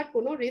ব্যান্ড হওয়ার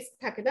কোনো রিস্ক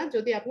থাকে না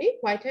যদি আপনি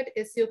হোয়াইট হ্যাট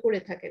এসইও করে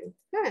থাকেন।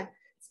 হ্যাঁ,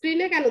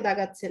 স্ক্রিনে কেন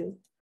দাগাচ্ছেন?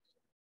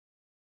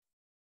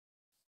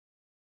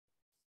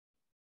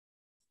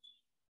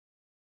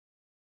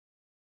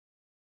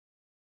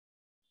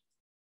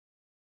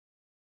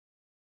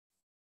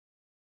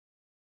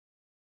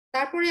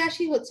 তারপরে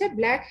আসি হচ্ছে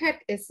black hat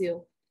SEO.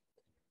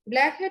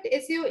 Black hat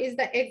SEO is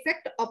the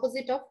exact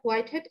opposite of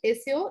white hat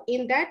SEO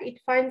in that it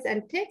finds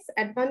and takes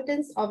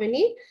advantage of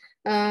any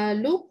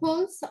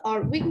loopholes or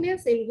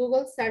weakness in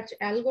Google search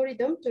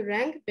algorithm to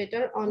rank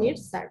better on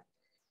its search.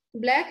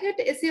 Black hat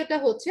এসইওটা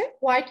হচ্ছে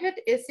white hat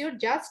এসইওর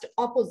just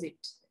opposite.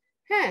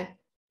 হ্যাঁ,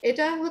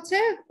 এটা হচ্ছে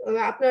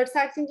আপনার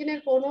search ইঞ্জিনের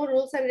কোনো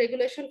rules and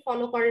regulation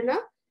follow করে না।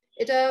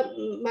 এটা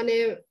মানে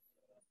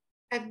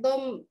একদম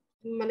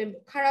মানে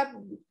খারাপ,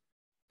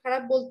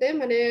 খারাপ বলতে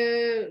মানে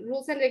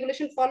রুলস এন্ড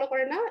রেগুলেশন ফলো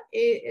করে না।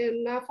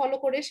 না ফলো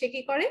করে সে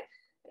কি করে,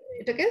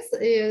 এটাকে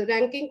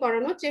র্যাঙ্কিং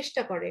করানোর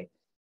চেষ্টা করে।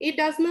 It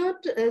does not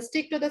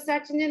stick to the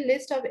search engine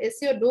list of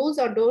SEO do's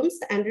or don'ts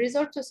and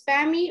resort to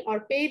spammy or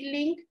paid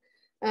link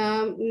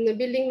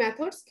building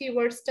methods,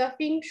 keyword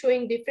stuffing,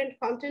 showing different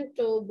content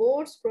to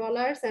bots,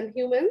 crawlers, and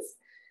humans,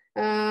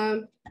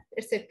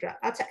 etc.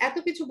 আচ্ছা, এত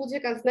কিছু বুঝে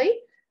কাজ নাই,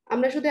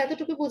 আমরা শুধু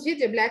এতটুকু বুঝি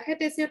যে ব্ল্যাক হ্যাট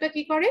এসইওটা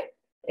কি করে,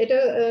 এটা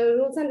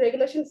রুলস এন্ড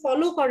রেগুলেশন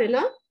ফলো করে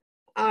না,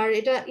 আর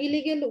এটা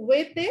ইলিগেল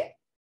ওয়েতে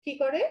কি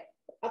করে,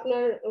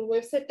 আপনার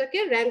ওয়েবসাইটটাকে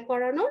র্যাঙ্ক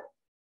করানোর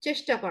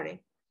চেষ্টা করে।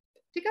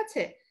 ঠিক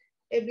আছে,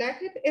 এই ব্ল্যাক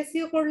হ্যাট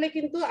এসইও করলে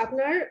কিন্তু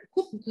আপনার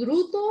খুব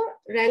দ্রুত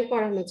র্যাঙ্ক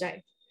করানো যায়।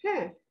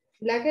 হ্যাঁ,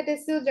 ব্ল্যাক হ্যাট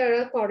এসইও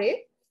যারা করে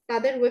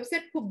তাদের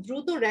ওয়েবসাইট খুব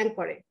দ্রুত র্যাঙ্ক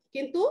করে,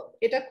 কিন্তু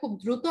এটা খুব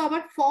দ্রুত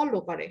আবার ফলও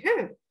করে।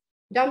 হ্যাঁ,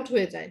 ডাম্পড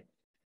হয়ে যায়।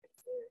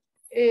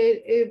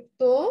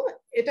 তো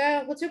এটা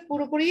হচ্ছে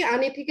পুরোপুরি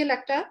আনএথিক্যাল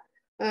একটা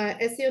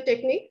এসইও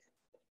টেকনিক।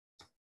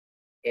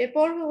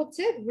 এরপর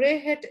হচ্ছে গ্রে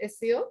হেড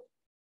এসইও।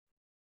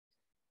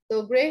 তো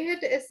গ্রে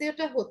হেড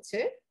এসইওটা হচ্ছে,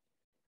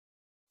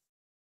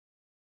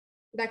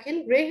 দেখেন,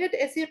 grey head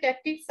SEO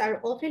tactics are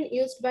often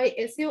used by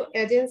SEO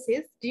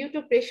agencies due to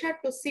pressure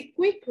to see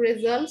quick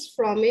results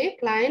from a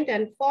client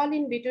and fall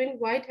in between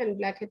white and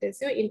black hat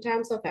SEO in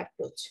terms of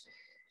approach.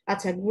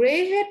 আচ্ছা, grey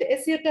head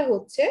এসইওটা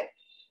হচ্ছে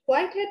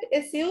white hat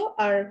SEO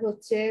আর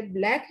হচ্ছে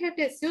black hat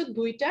SEO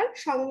দুইটার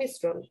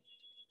সংমিশ্রণ।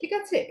 ঠিক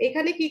আছে,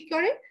 এখানে কি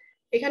করে,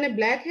 এখানে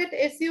ব্ল্যাক হ্যাট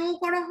এসইও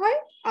করা হয়,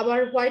 আবার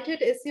হোয়াইট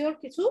হ্যাট এসইওর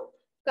কিছু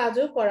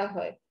কাজও করা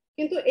হয়,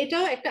 কিন্তু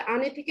এটাও একটা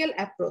আনএথিক্যাল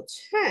অ্যাপ্রোচ।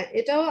 হ্যাঁ,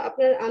 এটাও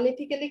আপনার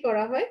আনএথিক্যালি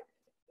করা হয়।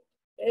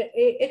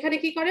 এখানে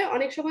কি করে,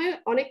 অনেক সময়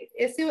অনেক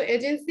এসইও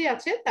এজেন্সি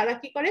আছে, তারা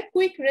কি করে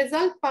কুইক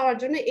রেজাল্ট পাওয়ার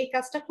জন্য এই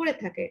কাজটা করে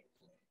থাকে,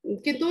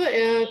 কিন্তু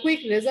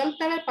কুইক রেজাল্ট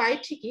তারা পায়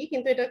ঠিকই,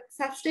 কিন্তু এটা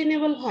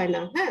সাস্টেইনেবল হয়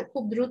না। হ্যাঁ,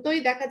 খুব দ্রুতই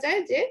দেখা যায়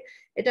যে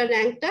এটা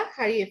র্যাঙ্কটা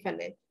হারিয়ে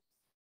ফেলে।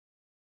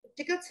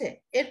 ঠিক আছে,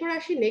 এরপর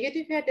আসি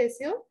negative hat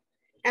SEO.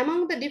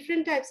 Among the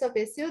different types of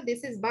SEO,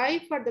 this is by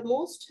far the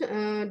most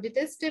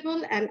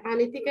detestable and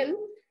unethical.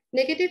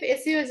 Negative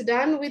SEO is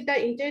done with the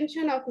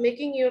intention of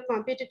making your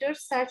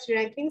competitors' search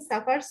ranking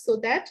suffer so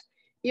that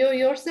you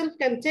yourself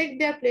can take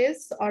their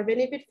place or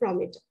benefit from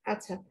it.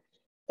 আচ্ছা,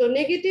 তো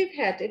negative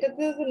hat এটা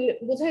তো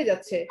বোঝাই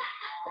যাচ্ছে।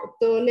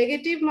 তো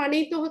negative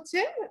মানেই তো হচ্ছে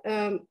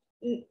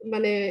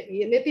মানে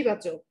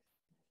নেতিবাচক।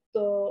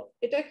 তো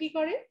এটা কি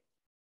করে,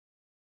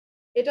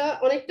 এটা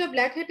অনেকটা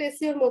ব্ল্যাক হ্যাট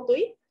এসইওর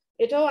মতোই,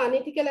 এটাও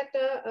আনএথিক্যাল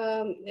একটা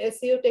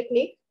এসইও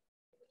টেকনিক।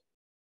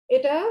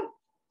 এটা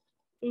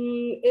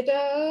এটা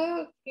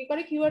কি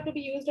করে, keyword two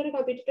be used on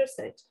competitor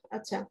site.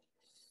 আচ্ছা,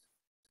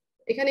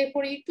 এখানে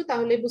পড়ি একটু,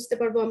 তাহলে বুঝতে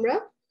পারবো আমরা।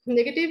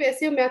 Negative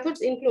SEO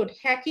methods include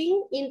hacking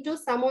into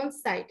someone's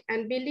site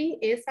and building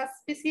a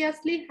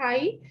suspiciously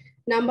high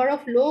number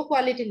of low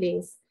quality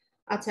links.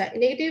 আচ্ছা,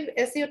 নেগেটিভ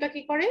এসইওটা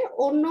কি করে,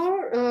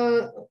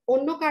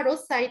 অন্য কারো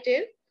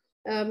সাইটের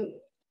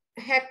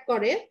হ্যাক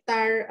করে,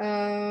 তার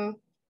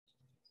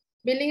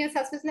building A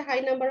সাসপেসিয়াসলি high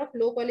number of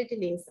low quality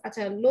links.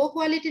 আচ্ছা, লো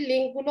কোয়ালিটি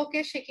লিঙ্ক গুলোকে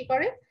সে কি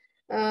করে,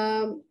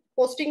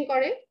 পোস্টিং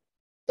করে।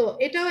 তো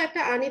এটাও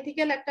একটা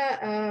আনইথিক্যাল একটা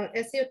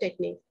এসইও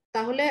টেকনিক।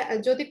 তাহলে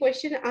যদি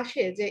কোয়েশ্চেন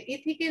আসে যে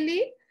ইথিক্যালি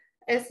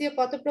এসইও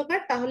কত প্রকার,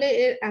 তাহলে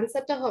এর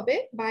অ্যান্সারটা হবে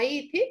বাই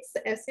ইথিক্স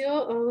এসইও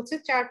হচ্ছে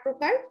 4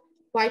 প্রকার: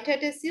 white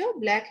hat SEO,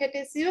 black hat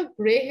SEO,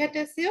 grey hat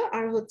SEO,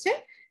 আর হচ্ছে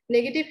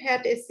নেগেটিভ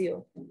হ্যাট এসইও।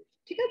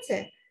 ঠিক আছে,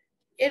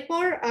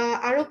 এরপর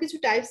আরো কিছু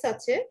টাইপস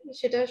আছে,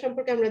 সেটা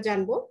সম্পর্কে আমরা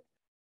জানবো।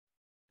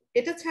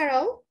 এটা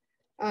ছাড়াও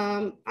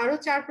আরো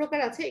 4 প্রকার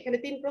আছে, এখানে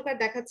 3 প্রকার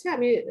দেখাচ্ছে,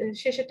 আমি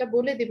শেষেরটা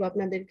বলে দিব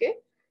আপনাদেরকে।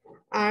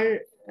 আর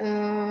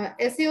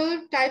এসইও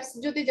টাইপস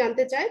যদি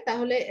জানতে চাই,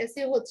 তাহলে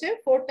এসইও হচ্ছে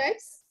 4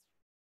 টাইপস।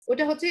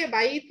 ওটা হচ্ছে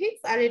বাই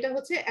ইথিক্স, আর এটা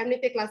হচ্ছে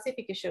এমনিতে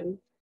ক্লাসিফিকেশন।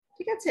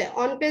 ঠিক আছে,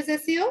 on page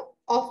SEO,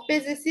 of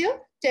page SEO,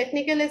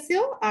 technical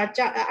SEO, আর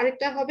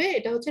আরেকটা হবে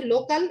এটা হচ্ছে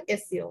লোকাল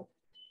এসইও।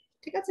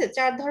 ঠিক আছে,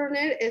 4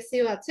 ধরনের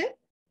এসইও আছে।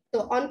 তো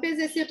অন পেজ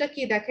এসইওটা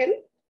কি দেখেন,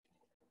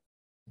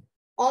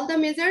 all the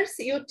measures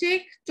you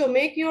take to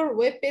make your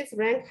web page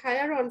rank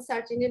higher on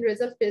search engine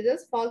result pages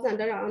falls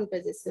under on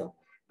page SEO।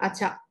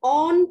 আচ্ছা,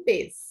 অন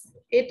পেজ,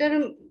 এটার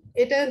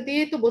এটা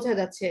দিয়ে তো বোঝা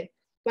যাচ্ছে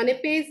মানে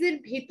পেজের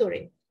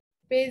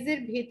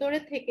ভিতরে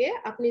থেকে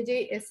আপনি যে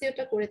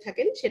এসইওটা করে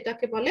থাকেন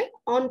সেটাকে বলে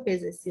অন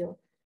পেজ এসইও।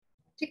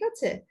 ঠিক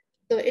আছে,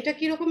 তো এটা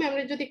কিরকম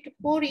আমরা যদি একটু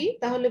পড়ি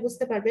তাহলে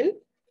বুঝতে পারবেন।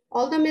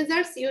 All the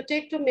measures you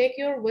take to make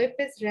your web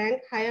page rank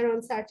higher on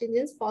search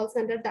engines falls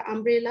under the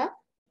umbrella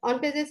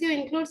on-page SEO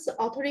includes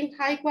authoring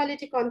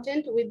high-quality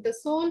content with the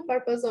sole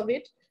purpose of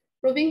it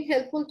proving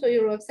helpful to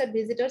your website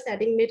visitors,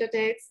 adding meta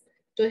tags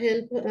to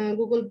help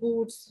Google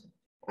boots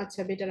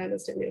আচ্ছা better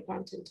understand your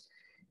content।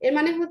 এর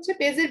মানে হচ্ছে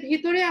পেজের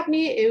ভিতরে আপনি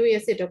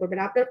SEO করবেন,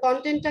 আপনার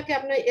কন্টেন্টটাকে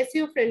আপনার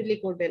এসইও ফ্রেন্ডলি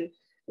করবেন।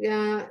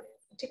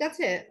 ঠিক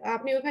আছে,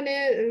 আপনি ওখানে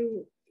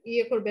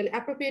ইয়ে করবেন,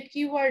 অ্যাপ্রোপ্রিয়েট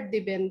কিওয়ার্ড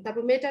দিবেন,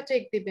 তারপর মেটা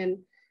ট্যাগ দিবেন,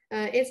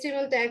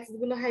 এইচটিএমএল ট্যাগস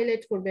গুলো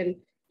হাইলাইট করবেন।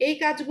 এই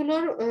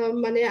কাজগুলোর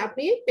মানে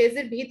আপনি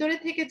পেজের ভিতরে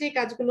থেকে যে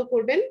কাজগুলো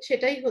করবেন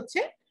সেটাই হচ্ছে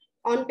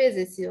অন পেজ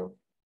এসইও।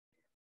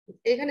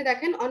 এখানে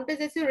দেখেন on page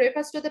SEO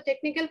refers to the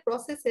technical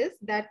processes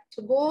that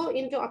go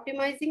into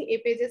optimizing a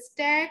page's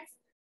tags,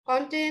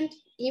 content,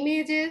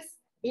 images,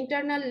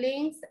 internal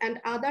links and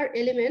other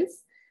elements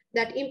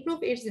that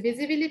improve its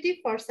visibility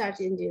for search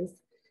engines।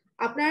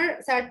 আপনার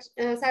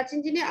search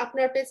ইঞ্জিনে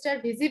আপনার পেজটার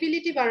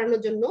visibility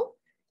বাড়ানোর জন্য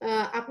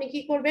আপনি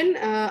কি করবেন,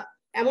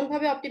 এমন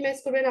ভাবে অপটিমাইজ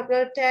করবেন,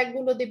 আপনার ট্যাগ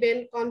গুলো দিবেন,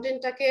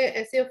 কন্টেন্টটাকে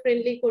এসইও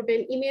ফ্রেন্ডলি করবেন,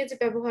 ইমেজ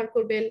ব্যবহার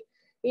করবেন,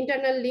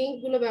 ইন্টারনাল লিঙ্ক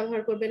গুলো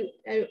ব্যবহার করবেন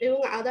এবং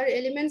আদার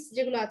এলিমেন্টস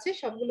যেগুলো আছে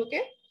সবগুলোকে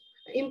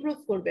ইমপ্রুভ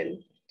করবেন।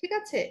 ঠিক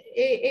আছে,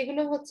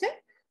 এইগুলো হচ্ছে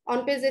অন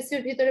পেজ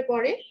এসইওর ভিতরে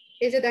পড়ে।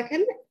 এই যে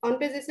দেখেন অন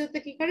পেজ এসইওতে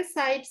কি করে,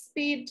 সাইট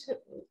স্পিড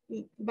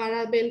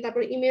বাড়াবেন,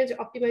 তারপর ইমেজ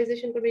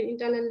অপটিমাইজেশন করবেন,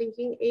 ইন্টারনাল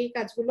লিঙ্কিং, এই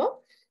কাজগুলো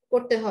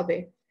করতে হবে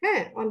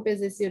হ্যাঁ অন পেজ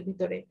এসইওর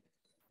ভিতরে।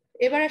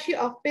 এবার আসি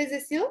অফ পেজ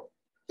এসইও।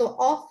 তো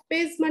অফ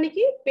পেজ মানে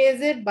কি,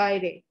 পেজের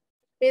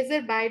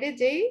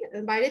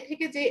বাইরে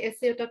থেকে যে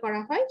এসইওটা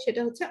করা হয়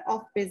সেটা হচ্ছে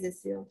of page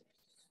SEO.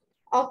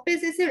 Off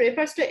page SEO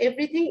refers to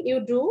everything you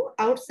do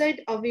outside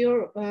of your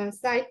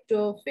site to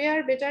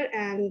fare better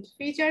and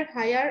feature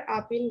higher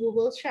up in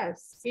Google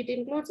search. It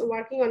includes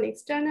working on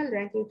external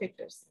ranking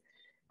factors.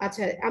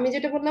 আচ্ছা, আমি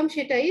যেটা বললাম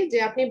সেটাই, যে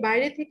আপনি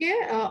বাইরে থেকে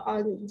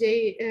যে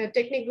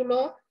টেকনিক গুলো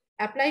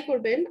অ্যাপ্লাই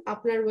করবেন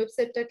আপনার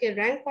ওয়েবসাইটটাকে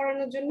র্যাঙ্ক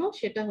করানোর জন্য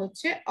সেটা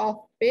হচ্ছে অফ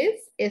পেজ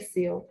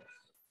এসইও।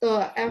 তো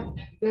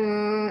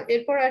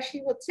এরপর আসি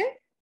হচ্ছে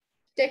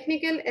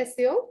টেকনিক্যাল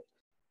এসইও।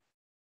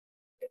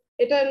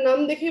 এটার নাম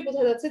দেখেই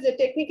বোঝা যাচ্ছে যে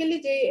টেকনিক্যালি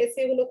যে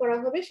এসইও গুলো করা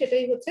হবে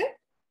সেটাই হচ্ছে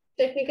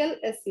টেকনিক্যাল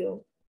এসইও।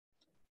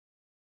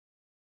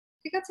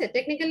 ঠিক আছে,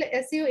 technical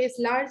SEO is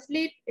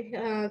largely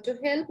to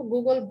help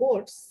Google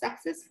boats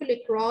successfully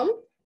crawl,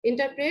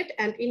 interpret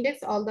and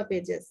index all the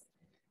pages.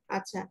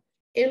 আচ্ছা,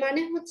 এর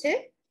মানে হচ্ছে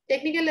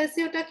টেকনিক্যাল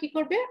এসইওটা কি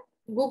করবে,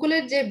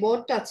 গুগলের যে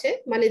বোটটা আছে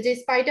মানে যে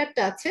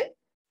স্পাইডারটা আছে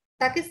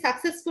তাকে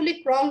সাকসেসফুলি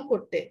ক্রল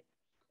করতে।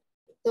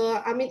 তো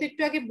আমি তো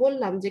একটু আগে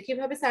বললাম যে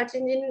কিভাবে সার্চ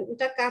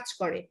ইঞ্জিনটা কাজ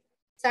করে।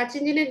 সার্চ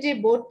ইঞ্জিনের যে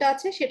বোর্ডটা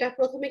আছে সেটা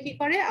প্রথমে কি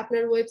করে,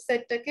 আপনার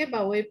ওয়েবসাইটটাকে বা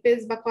ওয়েব পেজ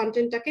বা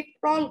কন্টেন্টটাকে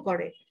ক্রল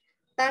করে,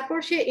 তারপর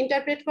সে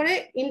ইন্টারপ্রেট করে,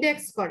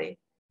 ইন্ডেক্স করে,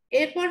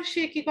 এরপর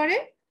সে কি করে,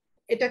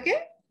 এটাকে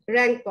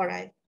র্যাঙ্ক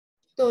করায়।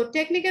 তো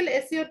টেকনিক্যাল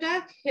এসইওটা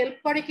হেল্প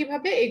করে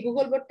কিভাবে, এই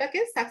গুগল বোর্ডটাকে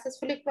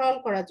সাকসেসফুলি ক্রল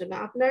করার জন্য,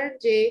 আপনার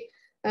যে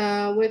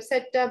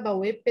ওয়েবসাইটটা বা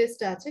ওয়েব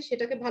পেজটা আছে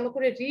সেটাকে ভালো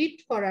করে রিড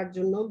করার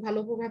জন্য,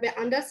 ভালোভাবে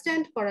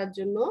আন্ডারস্ট্যান্ড করার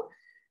জন্য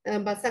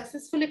বা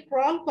সাকসেসফুলি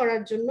ক্রল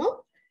করার জন্য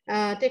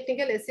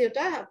টেকনিক্যাল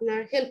এসইওটা আপনার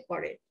হেল্প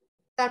করে।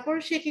 তারপর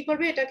সে কি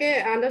করবে, এটাকে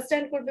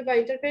আন্ডারস্ট্যান্ড করবে বা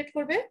ইন্টারপ্রেট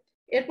করবে,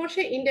 এরপর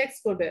সে ইন্ডেক্স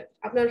করবে,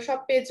 আপনার সব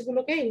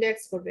পেজগুলোকে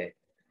ইন্ডেক্স করবে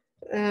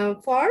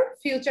ফর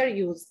ফিউচার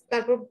ইউজ।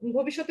 তারপর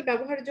ভবিষ্যতে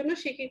ব্যবহারের জন্য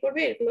সে কি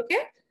করবে, এগুলোকে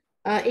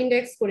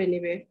ইন্ডেক্স করে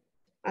নেবে।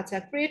 আচ্ছা,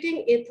 creating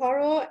a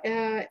thorough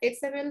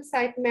XML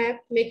site map,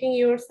 making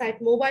your site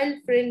mobile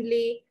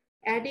friendly,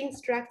 adding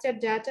structured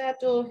data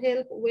to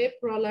help web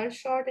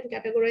crawlers sort and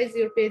categorize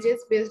your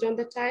pages based on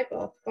the type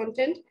of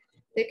content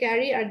they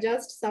carry are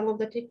just some of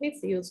the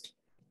techniques used.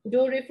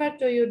 Do refer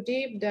to your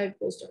deep dive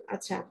post.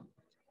 আচ্ছা,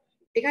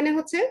 এখানে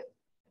হচ্ছে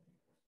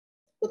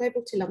কোথায়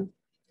পড়ছিলাম,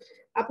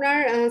 আপনার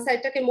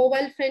সাইটটাকে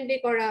mobile friendly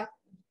করা,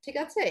 ঠিক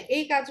আছে,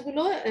 এই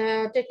কাজগুলো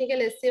টেকনিক্যাল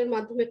এসইও এর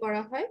মাধ্যমে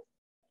করা হয়।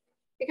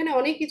 এখানে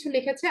অনেক কিছু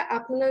লিখেছে,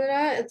 আপনারা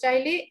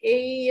চাইলে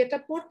এটা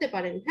পড়তে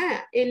পারেন। হ্যাঁ,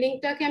 এই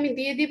লিংকটাকে আমি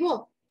দিয়ে দিব,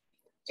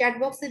 চ্যাট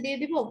বক্সে দিয়ে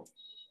দিব।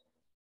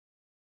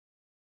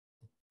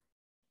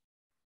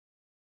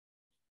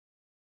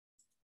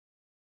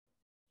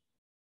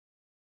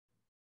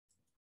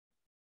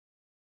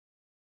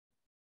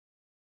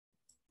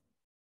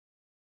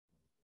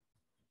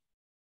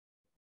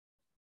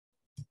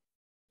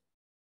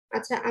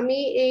 আচ্ছা, আমি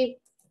এই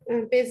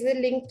পেজের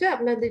লিংকটা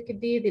আপনাদেরকে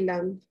দিয়ে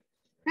দিলাম।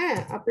 হ্যাঁ,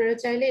 আপনারা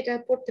চাইলে এটা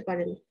পড়তে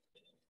পারেন।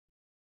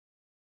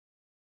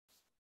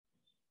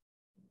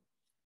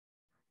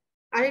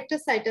 আরেকটা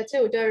সাইট আছে,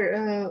 ওটার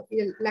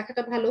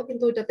লেখাটা ভালো,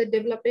 কিন্তু ওটাতে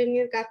ডেভেলপিং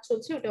এর কাজ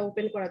চলছে, ওটা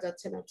ওপেন করা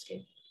যাচ্ছে না আজকে।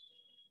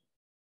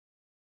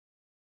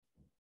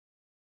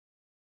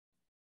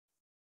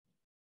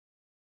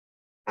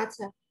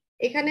 আচ্ছা,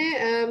 এখানে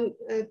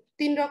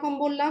 3 রকম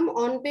বললাম,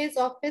 on page,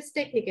 of page,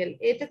 technical.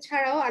 এটা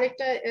ছাড়াও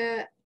আরেকটা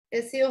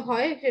এসইও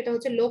হয়, সেটা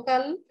হচ্ছে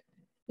লোকাল,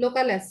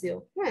 লোকাল এসইও।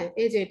 হ্যাঁ,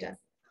 এই যে এটা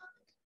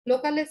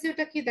লোকাল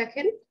এসইওটা কি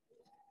দেখেন,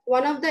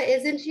 one of the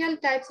essential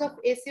types of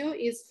SEO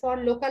is for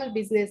local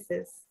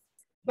businesses,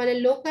 মানে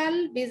লোকাল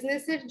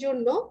বিজনেসের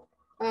জন্য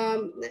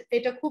আম,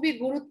 এটা খুবই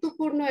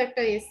গুরুত্বপূর্ণ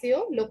একটা SEO,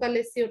 local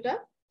এসইওটা।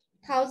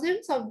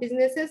 thousands of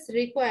businesses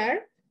require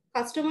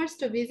customers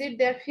to visit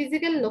their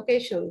physical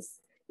locations.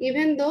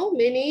 Even though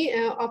many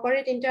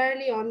operate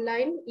entirely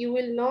online, you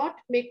will not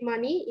make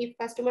money if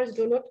customers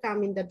do not come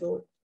in the door.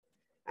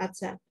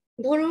 আচ্ছা,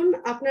 ধরুন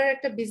আপনার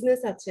একটা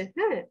business আছে,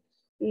 হ্যাঁ,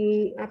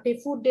 আপনি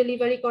food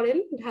delivery করেন,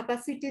 ঢাকা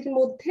সিটির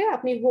মধ্যে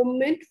আপনি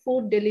হোমমেড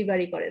ফুড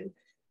ডেলিভারি করেন।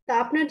 তা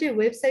আপনার যে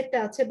ওয়েবসাইটটা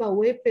আছে বা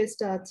ওয়েব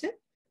পেজটা আছে,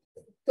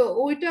 তো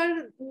ওইটার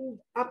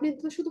আপনি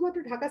তো শুধুমাত্র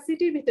ঢাকা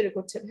সিটির ভিতরে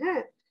করছেন,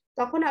 হ্যাঁ,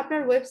 তখন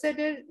আপনার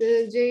ওয়েবসাইটের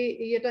যে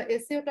ইয়েটা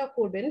এসইওটা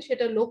করবেন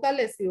সেটা লোকাল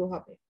এসইও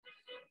হবে।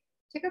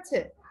 ঠিক আছে,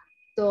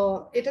 তো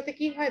এটাতে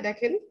কি হয়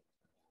দেখেন।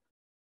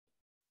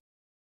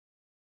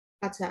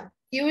 আচ্ছা,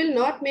 you will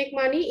not make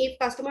money if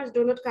customers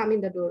do not come in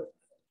the door.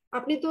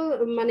 আপনি তো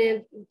মানে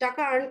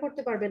টাকা আর্ন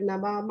করতে পারবেন না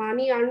বা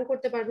মানি আর্ন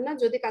করতে পারবেন না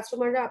যদি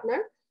কাস্টমাররা আপনার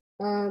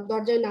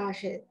দরজায় না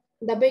আসে।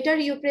 The better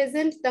you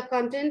present the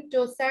content to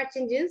search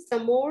engines, the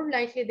more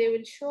likely they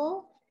will show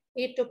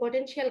it to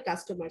potential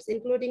customers,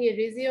 including a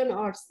region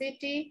or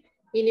city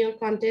in your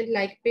content,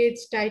 like page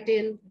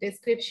title,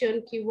 description,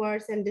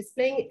 keywords, and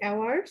displaying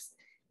awards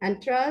and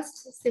trust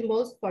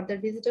symbols for the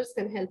visitors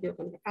can help you.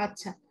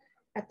 আচ্ছা,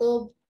 এত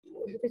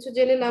কিছু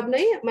জেনে লাভ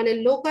নাই, মানে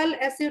local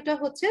এসইওটা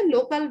হচ্ছে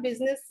local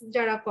business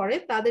যারা করে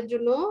তাদের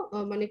জন্য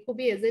মানে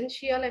খুবই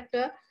এসেনশিয়াল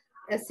একটা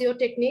এসইও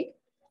টেকনিক।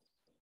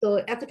 তো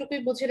এতটুকুই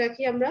বুঝে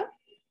রাখি আমরা।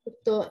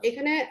 তো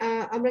এখানে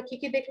আমরা কি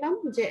কি দেখলাম,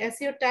 যে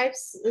এসইও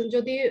টাইপস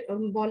যদি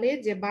বলে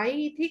যে বাই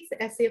ইথিক্স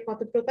এসইও কত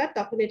প্রকার,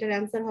 তখন এটার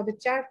অ্যান্সার হবে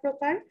 4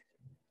 প্রকার: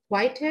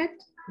 white hat,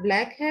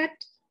 black hat,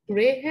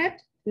 grey hat,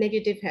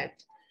 negative hat.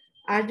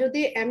 আর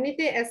যদি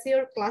এমনিতে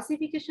এসইওর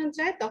ক্লাসিফিকেশন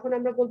চায় তখন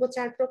আমরা বলবো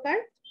 4 প্রকার: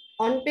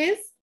 অন পেজ,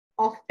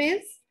 অফ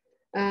পেজ,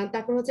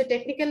 তারপর হচ্ছে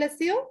টেকনিক্যাল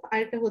এসইও, আর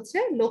একটা হচ্ছে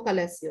লোকাল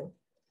এসইও।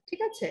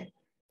 ঠিক আছে,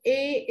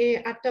 এই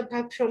 8টা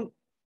ভাগ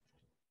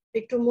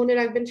একটু মনে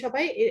রাখবেন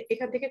সবাই,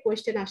 এখান থেকে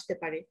কোয়েশ্চেন আসতে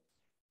পারে।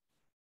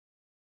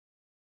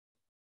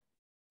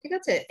 ঠিক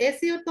আছে,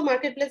 এসইও তো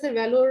মার্কেট প্লেসের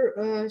ভ্যালুর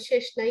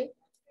শেষ নাই।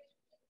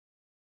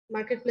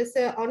 মার্কেট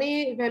প্লেসে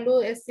অনেক ভ্যালু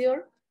এসইওর।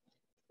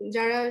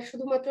 যারা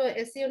শুধুমাত্র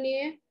এসইও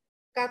নিয়ে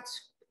কাজ,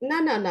 না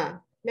না না,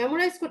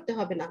 মেমোরাইজ করতে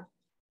হবে না।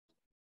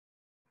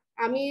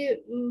 আমি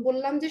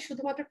বললাম যে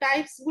শুধুমাত্র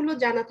টাইপস গুলো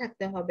জানা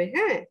থাকতে হবে,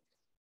 হ্যাঁ,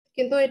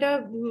 কিন্তু এটা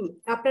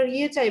আপনার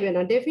ইয়ে চাইবে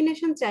না,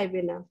 ডেফিনেশন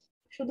চাইবে না,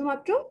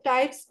 শুধুমাত্র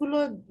টাইপস গুলো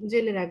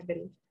জেনে রাখবেন,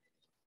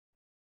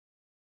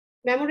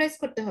 মেমোরাইজ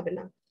করতে হবে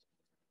না।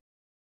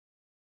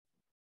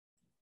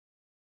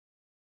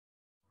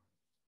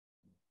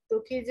 তো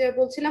কি যে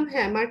বলছিলাম,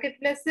 হ্যাঁ, মার্কেট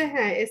প্লেসে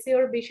হ্যাঁ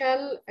এসইওর বিশাল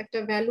একটা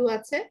ভ্যালু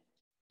আছে।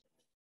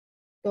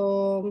 তো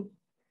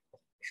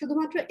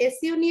শুধুমাত্র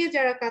এসইও নিয়ে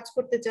যারা কাজ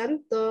করতে চান,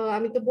 তো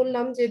আমি তো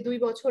বললাম যে 2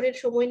 বছরের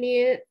সময়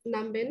নিয়ে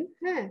নামবেন।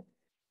 হ্যাঁ,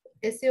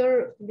 এসইওর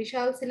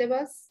বিশাল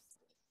সিলেবাস,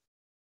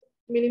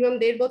 মিনিমাম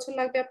 1.5 বছর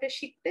লাগবে আপনার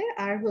শিখতে,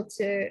 আর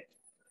হচ্ছে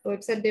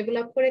ওয়েবসাইট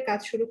ডেভেলপ করে কাজ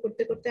শুরু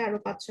করতে করতে আরো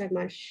 5-6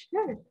 মাস।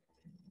 হ্যাঁ,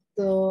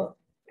 তো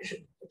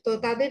তো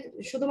তাদের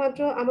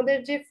শুধুমাত্র আমাদের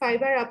যে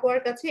ফাইবার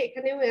আপওয়ার্ক আছে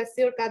এখানেও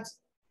এসইওর কাজ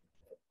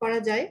করা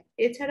যায়।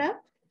 এছাড়া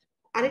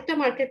আরেকটা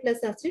মার্কেট প্লেস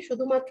আছে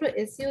শুধুমাত্র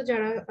এসইও,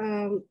 যারা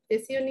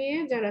এসইও নিয়ে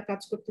যারা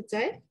কাজ করতে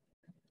চায়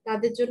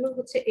তাদের জন্য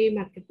হচ্ছে এই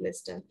মার্কেট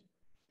প্লেসটা।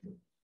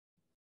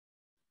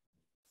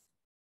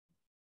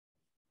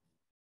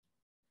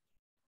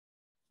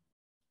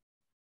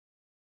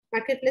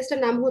 মার্কেট প্লেসটার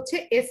নাম হচ্ছে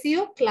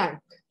এসইও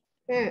ক্লার্ক।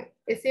 হ্যাঁ,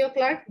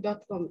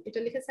 SEOclerk.com, এটা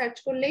লিখে সার্চ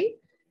করলেই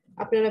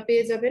আপনারা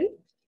পেয়ে যাবেন।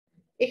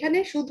 এখানে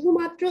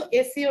শুধুমাত্র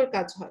এসইওর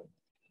কাজ হয়,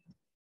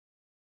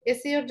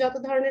 এসইওর যত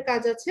ধরনের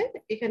কাজ আছে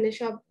এখানে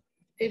সব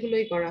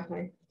এগুলোই করা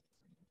হয়।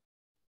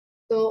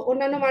 তো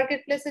অন্যান্য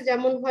মার্কেট প্লেসে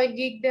যেমন হয়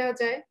গিগ দেওয়া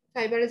যায়,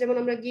 ফাইবারে যেমন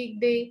আমরা গিগ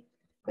দেই,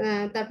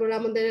 তারপর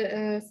আমাদের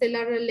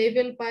সেলাররা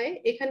লেভেল পায়,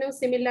 এখানেও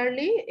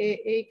সিমিলারলি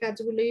এই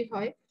কাজগুলোই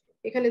হয়।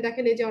 এখানে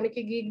দেখেন এই যে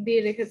অনেকে গিগ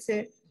দিয়ে রেখেছে।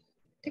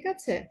 ঠিক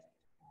আছে,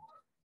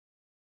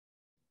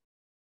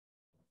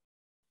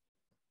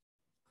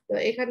 তো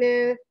এখানে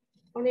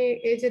অনেক,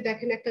 এই যে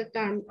দেখেন একটা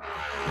টার্ম,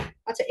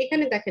 আচ্ছা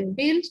এখানে দেখেন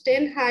build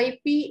 10 high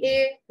PA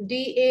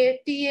DA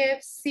TF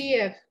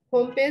CF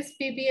home page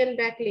PBN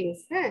backlinks.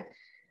 হ্যাঁ,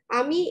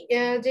 আমি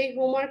যে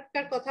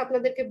হোমওয়ার্কটার কথা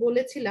আপনাদেরকে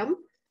বলেছিলাম,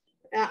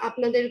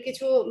 আপনাদের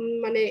কিছু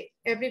মানে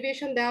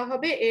অ্যাব্রিভিয়েশন দেওয়া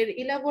হবে, এর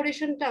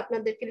ইলাবোরেশনটা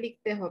আপনাদেরকে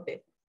লিখতে হবে,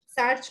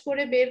 সার্চ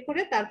করে বের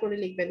করে তারপরে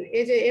লিখবেন।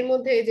 এই যে এর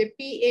মধ্যে এই যে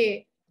PA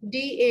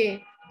DA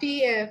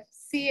TF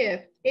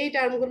CF এই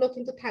টার্মগুলো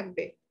কিন্তু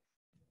থাকবে।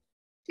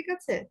 ঠিক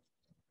আছে,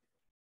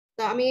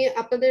 তো আমি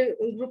আপনাদের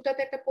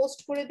গ্রুপটাতে একটা পোস্ট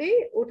করে দেই,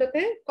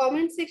 ওটাতে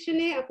কমেন্ট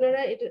সেকশনে আপনারা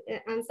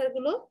আনসার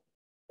গুলো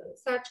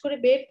সার্চ করে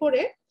বের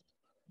করে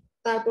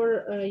তারপর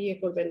ইয়ে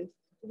করবেন,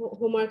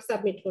 হোমওয়ার্ক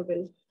সাবমিট করবেন।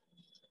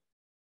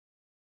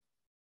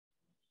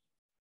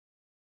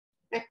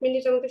 1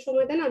 মিনিট আমাকে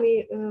সময় দেন, আমি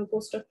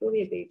পোস্টটা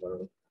করিয়ে দিই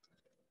বরং।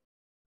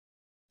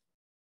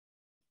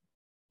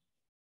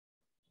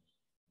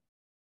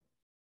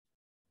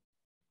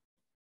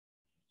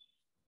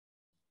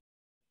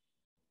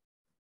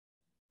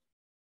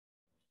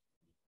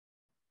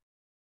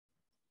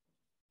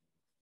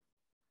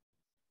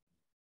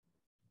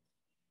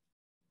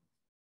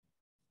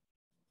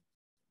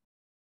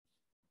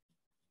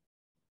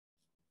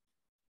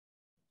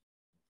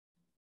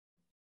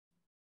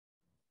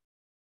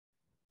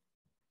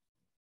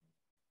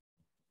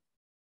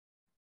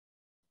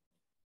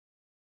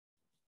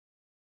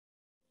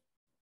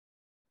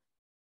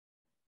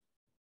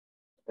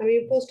 আমি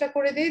পোস্টটা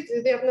করে দিই,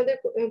 যদি আপনাদের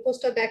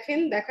পোস্টটা দেখেন,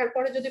 দেখার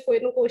পরে যদি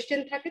কোনো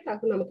কোয়েশ্চেন থাকে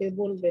তখন আমাকে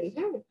বলবেন।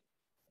 হ্যাঁ,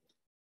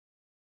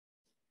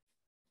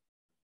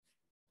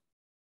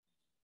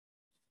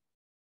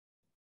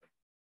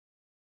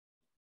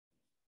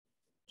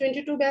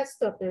 22 ব্যাচ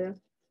তো আপনারা?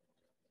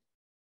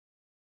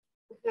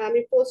 হ্যাঁ,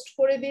 আমি পোস্ট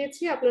করে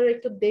দিয়েছি, আপনারা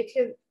একটু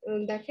দেখে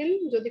দেখেন,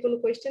 যদি কোনো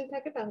কোয়েশ্চেন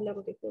থাকে তাহলে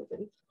আমাকে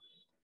করবেন।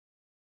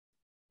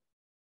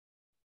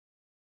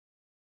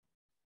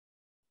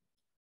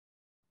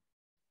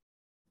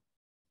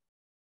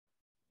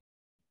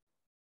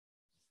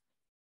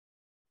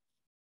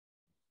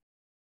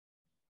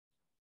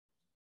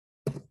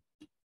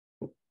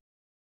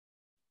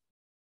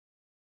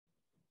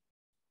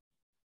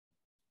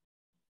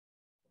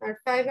 আর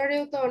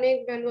ফাইবারেও তো অনেক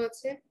ভ্যালু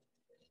আছে,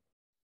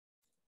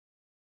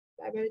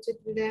 ফাইবারে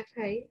যদি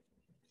দেখাই।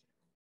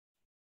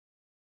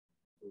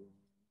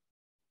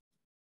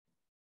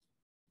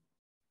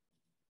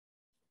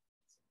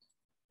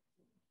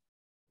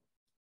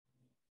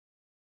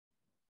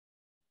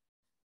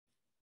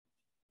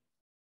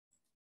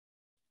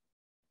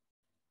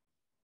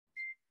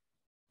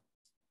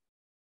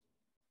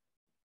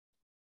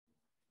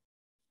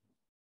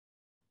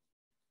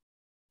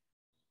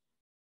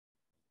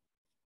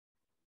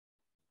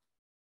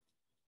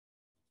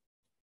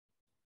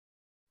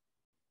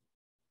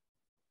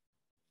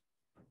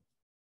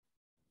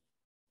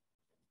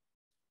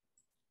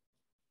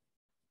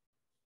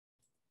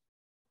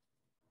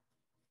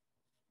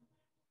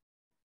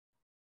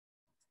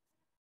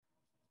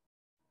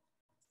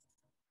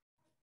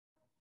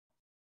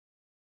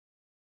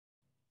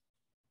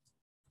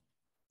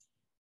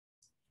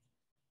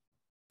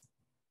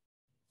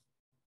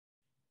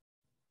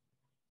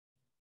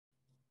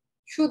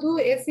 শুধু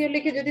এসইও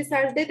লিখে যদি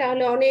সার্চ দেই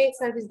তাহলে অনেক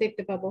সার্ভিস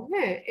দেখতে পাবো।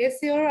 হ্যাঁ,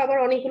 এসইওর আবার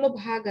অনেকগুলো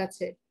ভাগ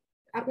আছে।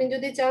 আপনি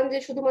যদি চান যে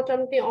শুধুমাত্র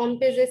আপনি অন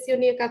পেজ এসইও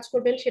নিয়ে কাজ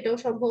করবেন, সেটাও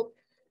সম্ভব।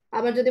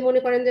 আবার যদি মনে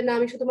করেন যে না,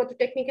 আমি শুধুমাত্র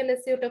টেকনিক্যাল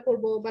এসইওটা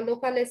করব বা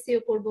লোকাল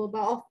এসইও করব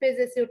বা অফ পেজ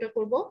এসইওটা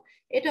করব,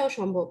 এটাও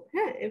সম্ভব।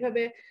 হ্যাঁ,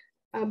 এভাবে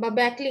বা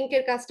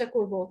ব্যাকলিংকের কাজটা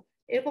করব,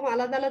 এরকম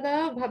আলাদা আলাদা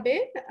ভাবে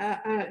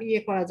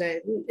ইয়ে করা যায়।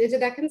 এই যে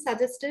দেখেন,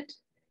 suggested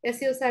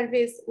SEO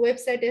service,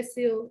 website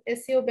SEO,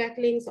 SEO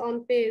backlinks, on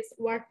page,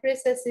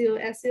 WordPress SEO,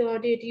 SEO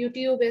audit,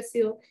 YouTube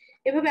SEO,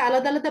 এভাবে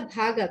আলাদা আলাদা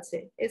ভাগ আছে।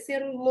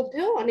 এসইওর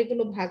মধ্যেও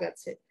অনেকগুলো ভাগ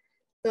আছে।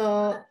 তো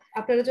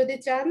আপনারা যদি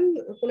চান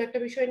কোন একটা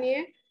বিষয় নিয়ে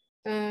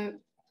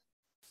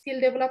স্কিল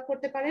ডেভেলপ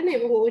করতে পারেন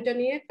এবং ওইটা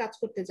নিয়ে কাজ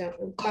করতে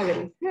পারেন।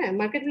 হ্যাঁ,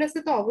 মার্কেট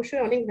প্লেসে তো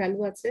অবশ্যই অনেক ভ্যালু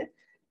আছে,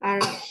 আর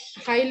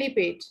হাইলি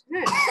পেড।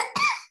 হ্যাঁ,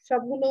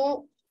 সবগুলো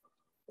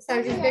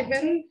সার্ভিস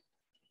দেখবেন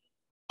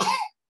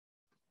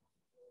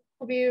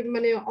খুবই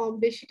মানে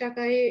বেশি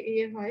টাকায়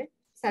ইয়ে হয়,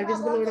 সার্ভিস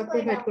গুলো ওরা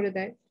প্রোভাইড করে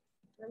দেয়।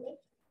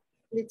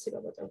 দিচ্ছি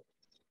বাবা, যাও।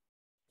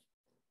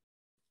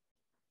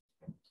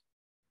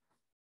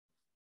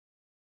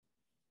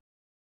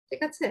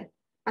 ঠিক আছে,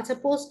 আচ্ছা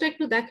পোস্টটা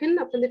একটু দেখেন,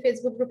 আপনাদের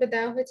ফেসবুক গ্রুপে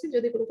দেওয়া হয়েছে,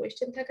 যদি কোনো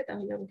কোয়েশ্চেন থাকে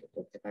তাহলে আমাকে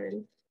করতে পারেন।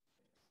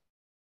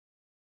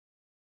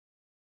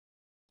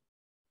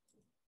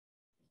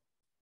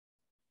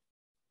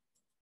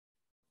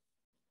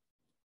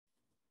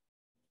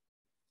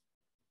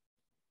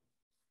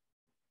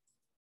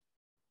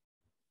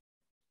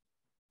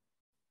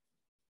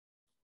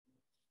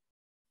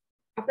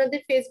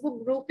 আপনাদের ফেসবুক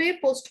গ্রুপে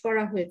পোস্ট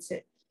করা হয়েছে,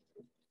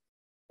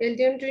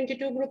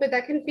 LDM22 গ্রুপে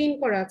দেখেন পিন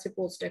করা আছে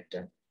পোস্ট একটা।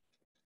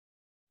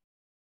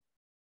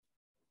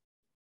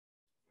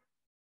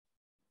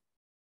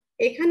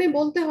 এখানে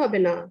বলতে হবে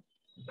না,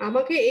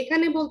 আমাকে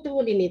এখানে বলতে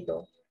বলিনি তো।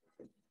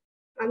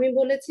 আমি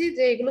বলেছি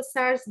যে এগুলো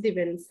সার্চ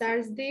দিবেন,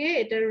 সার্চ দিয়ে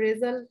এটার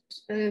রেজাল্ট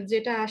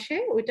যেটা আসে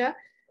ওইটা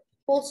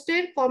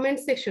পোস্টের কমেন্ট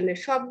সেকশনে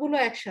সবগুলো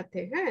একসাথে,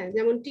 হ্যাঁ,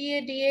 যেমন টিএ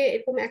ডিএ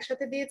এরকম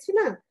একসাথে দিয়েছি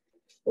না,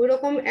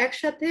 ওইরকম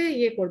একসাথে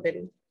ইয়ে করবেন,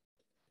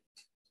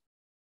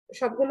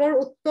 সবগুলোর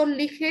উত্তর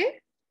লিখে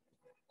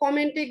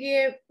কমেন্টে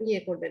গিয়ে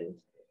ইয়ে করবেন,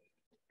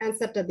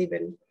 অ্যান্সারটা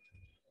দিবেন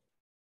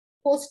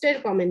পোস্টের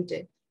কমেন্টে।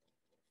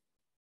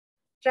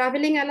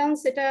 ট্রাভেলিং অ্যালাউন্স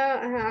এটা,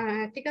 হ্যাঁ,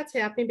 হ্যাঁ, ঠিক আছে,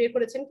 আপনি বের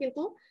করেছেন,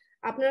 কিন্তু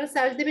আপনারা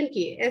সার্চ দিবেন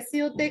কি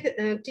এসইও তে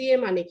টিএ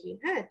মানে কি।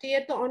 হ্যাঁ, টিএ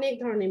তো অনেক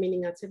ধরনের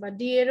মিনিং আছে, বা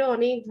ডি এরও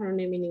অনেক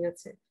ধরনের মিনিং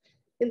আছে,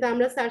 কিন্তু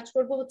আমরা সার্চ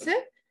করব হচ্ছে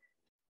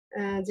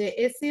যে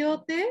এসইও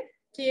তে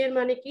টি এর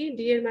মানে কি,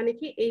 ডি এর মানে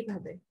কি,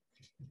 এইভাবে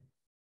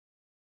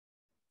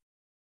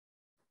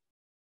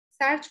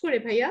সার্চ করে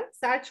ভাইয়া,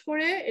 সার্চ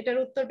করে এটার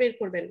উত্তর বের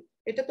করবেন।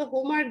 এটা তো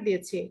হোমওয়ার্ক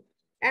দিয়েছি,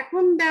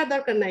 এখন দেওয়ার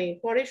দরকার নাই,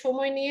 পরে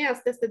সময় নিয়ে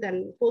আস্তে আস্তে দেন,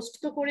 পোস্ট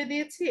তো করে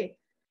দিয়েছি,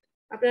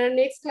 আপনারা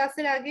নেক্সট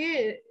ক্লাসের আগে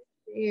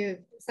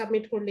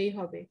সাবমিট করলেই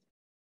হবে।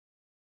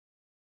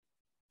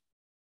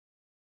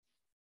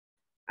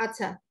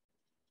 আচ্ছা,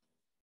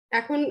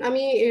 এখন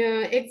আমি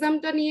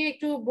এক্সামটা নিয়ে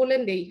একটু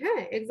বলেন দেই,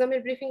 হ্যাঁ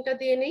এক্সামের ব্রিফিংটা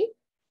দিয়ে নেই।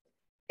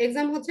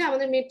 এক্সাম হচ্ছে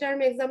আমাদের মিড টার্ম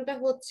এক্সামটা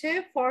হচ্ছে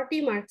 40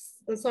 মার্কস,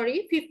 সরি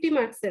 50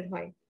 মার্কসের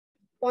হয়।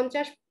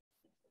 50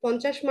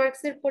 50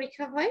 মার্কসের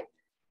পরীক্ষা হয়।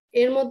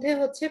 এর মধ্যে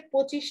হচ্ছে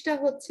 25টা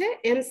হচ্ছে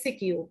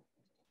এমসিকিউ,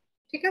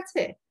 ঠিক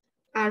আছে,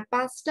 আর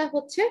 5টা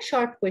হচ্ছে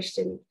শর্ট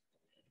কোয়েশ্চেন।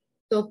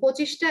 তো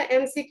 25টা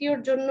এমসিকিউর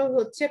জন্য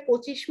হচ্ছে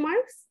 25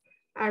 মার্কস,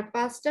 আর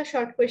 5টা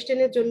শর্ট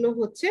কোয়েশ্চেনের জন্য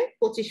হচ্ছে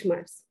 25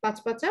 মার্কস, 5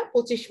 5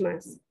 25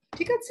 মার্কস,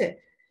 ঠিক আছে।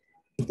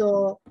 তো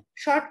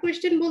শর্ট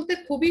কোয়েশ্চেন বলতে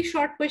খুবই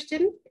শর্ট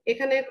কোয়েশ্চেন,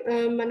 এখানে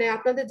মানে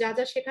আপনাদের যা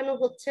যা শেখানো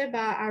হচ্ছে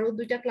বা আরো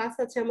 2টা ক্লাস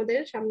আছে আমাদের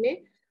সামনে,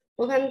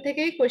 ওখান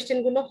থেকেই কোয়েশ্চেন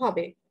গুলো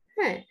হবে।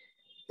 হ্যাঁ,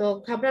 তো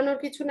ঘাবড়ানোর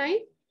কিছু নাই।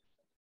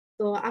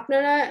 তো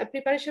আপনারা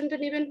প্রিপারেশনটা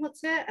নেবেন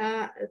হচ্ছে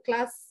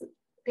ক্লাস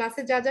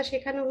ক্লাসে যা যা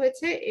শেখানো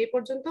হয়েছে এই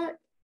পর্যন্ত,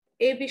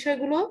 এই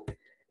বিষয়গুলো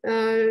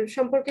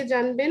সম্পর্কে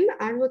জানবেন,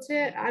 আর হচ্ছে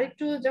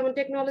আরেকটু যেমন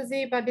টেকনোলজি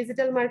বা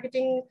ডিজিটাল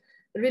মার্কেটিং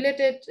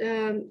রিলেটেড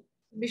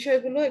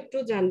বিষয়গুলো একটু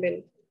জানবেন,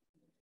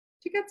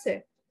 ঠিক আছে।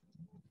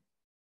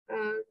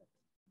 আহ,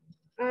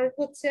 আর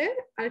হচ্ছে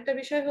আরেকটা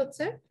বিষয়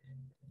হচ্ছে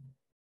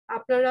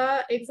আপনারা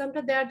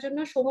এক্সামটা দেওয়ার জন্য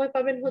সময়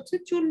পাবেন হচ্ছে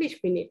 40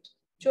 মিনিট,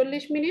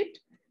 40 মিনিট,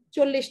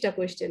 40টা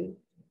কোয়েশ্চেন।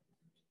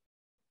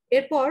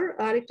 এরপর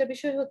আরেকটা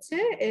বিষয় হচ্ছে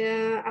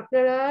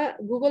আপনারা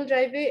গুগল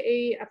ড্রাইভে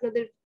এই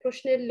আপনাদের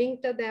প্রশ্নের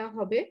লিঙ্কটা দেওয়া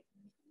হবে।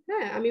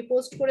 হ্যাঁ, আমি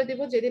পোস্ট করে দিব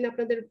যেদিন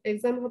আপনাদের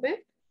এক্সাম হবে,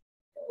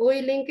 ওই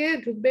লিঙ্কে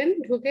ঢুকবেন,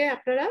 ঢুকে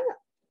আপনারা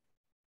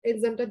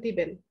এক্সামটা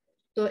দিবেন।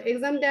 তো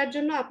এক্সাম দেওয়ার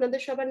জন্য আপনাদের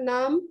সবার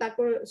নাম,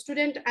 তারপর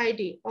স্টুডেন্ট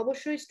আইডি,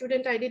 অবশ্যই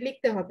স্টুডেন্ট আইডি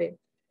লিখতে হবে।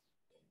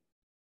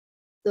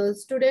 তো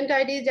স্টুডেন্ট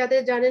আইডি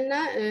যাদের জানেন না,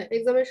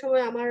 এক্সামের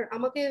সময়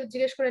আমাকে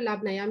জিজ্ঞেস করে লাভ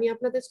নাই, আমি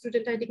আপনাদের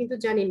স্টুডেন্ট আইডি কিন্তু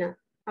জানি না।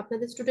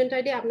 আপনাদের স্টুডেন্ট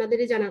আইডি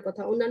আপনাদেরই জানার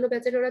কথা, অন্যান্য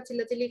ব্যাচের ওরা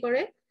চিল্লাচিল্লি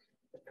করে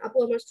আপু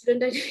আমার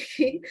স্টুডেন্ট আইডি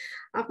কি,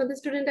 আপনাদের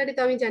স্টুডেন্ট আইডি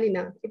তো আমি জানি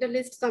না, এটা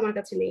লিস্ট তো আমার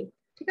কাছে নেই,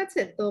 ঠিক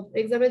আছে। তো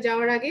এক্সামে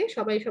যাওয়ার আগে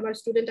সবাই সবার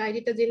স্টুডেন্ট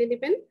আইডিটা জেনে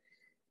নেবেন,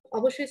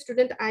 অবশ্যই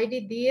স্টুডেন্ট আইডি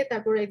দিয়ে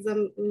তারপর এক্সাম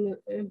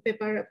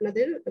পেপার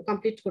আপনাদের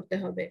কমপ্লিট করতে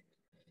হবে।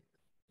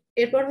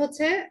 এরপর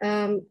হচ্ছে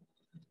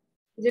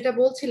যেটা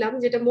বলছিলাম,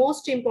 যেটা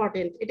মোস্ট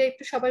ইম্পর্টেন্ট, এটা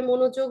একটু সবাই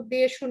মনোযোগ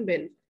দিয়ে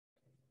শুনবেন,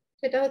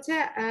 সেটা হচ্ছে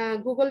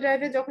গুগল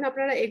ড্রাইভে যখন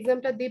আপনারা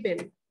এক্সামটা দিবেন,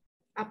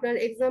 আপনার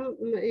এক্সাম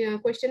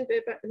কোয়েশ্চেন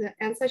পেপার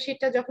অ্যান্সার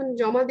শিটটা যখন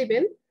জমা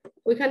দিবেন,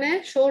 ওইখানে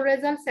শো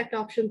রেজাল্টস একটা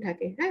অপশন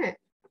থাকে। হ্যাঁ,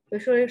 তো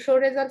শো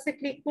রেজাল্টস এ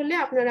ক্লিক করলে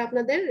আপনারা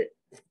আপনাদের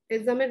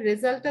এক্সামের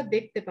রেজাল্টটা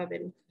দেখতে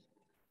পাবেন।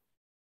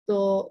 তো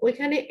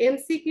ওইখানে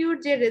এমসিকিউর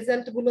যে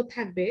রেজাল্ট গুলো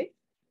থাকবে,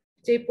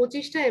 যে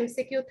 25টা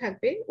এমসিকিউ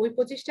থাকবে, ওই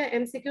 25টা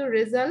এমসিকিউ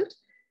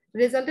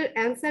রেজাল্টের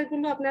অ্যান্সার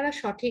গুলো আপনারা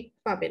সঠিক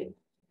পাবেন,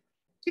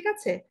 ঠিক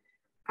আছে।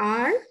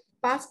 আর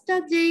 5টা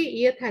যে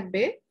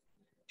থাকবে,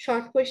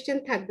 শর্ট কোয়েশ্চেন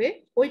থাকবে,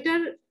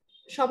 ওইটার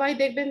সবাই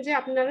দেখবেন যে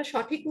আপনারা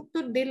সঠিক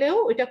উত্তর দিলেও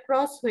ওইটা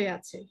ক্রস হয়ে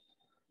আছে।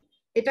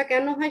 এটা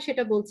কেন হয়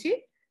সেটা বলছি।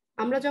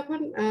 আমরা যখন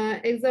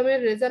এক্সামের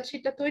রেজাল্ট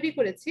শিটটা তৈরি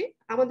করেছি,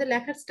 আমাদের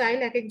লেখার স্টাইল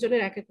এক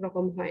একজনের এক এক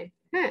রকম হয়।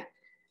 হ্যাঁ,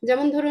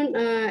 যেমন ধরুন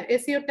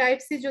এসইও টাইপ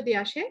সি যদি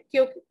আসে,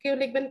 কেউ কেউ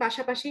লিখবেন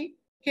পাশাপাশি,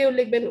 কেউ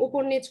লিখবেন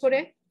উপর নিচ করে,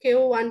 কেউ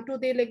 1 2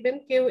 দিয়ে লিখবেন,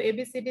 কেউ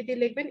এবিসিডি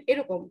দিয়ে লিখবেন,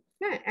 এরকম।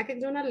 হ্যাঁ, এক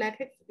একজনের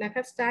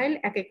লেখার স্টাইল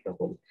এক এক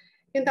রকম।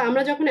 কিন্তু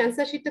আমরা যখন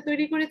অ্যান্সার শিটটা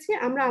তৈরি করেছি,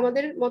 আমরা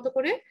আমাদের মতো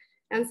করে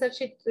অ্যান্সার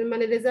শিট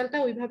মানে রেজাল্টটা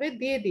ওইভাবে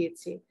দিয়ে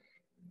দিয়েছি।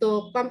 তো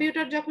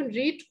কম্পিউটার যখন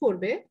রিড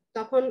করবে,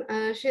 তখন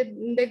সে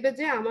দেখবে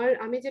যে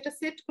আমি যেটা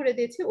সেট করে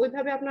দিয়েছি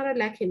ওইভাবে আপনারা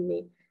লেখেননি।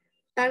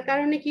 তার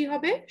কারণে কি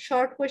হবে,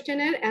 শর্ট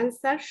কোয়েশ্চেনের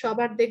অ্যান্সার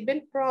সবার দেখবেন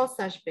ক্রস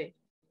আসবে,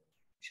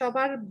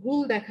 সবার ভুল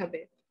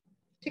দেখাবে,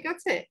 ঠিক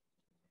আছে।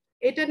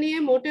 এটা নিয়ে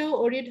মোটেও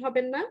ওরিড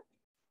হবেন না,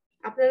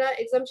 আপনারা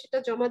এক্সাম শিটটা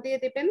জমা দিয়ে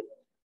দেবেন,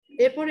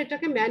 এরপর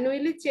এটাকে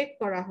ম্যানুয়ালি চেক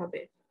করা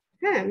হবে।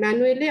 হ্যাঁ,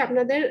 ম্যানুয়ালি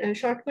আপনাদের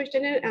শর্ট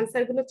কোয়েশ্চেনের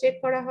অ্যান্সার গুলো চেক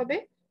করা হবে,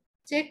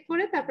 চেক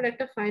করে তারপর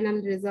একটা ফাইনাল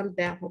রেজাল্ট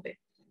দেওয়া হবে,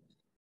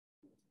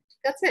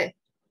 ঠিক আছে।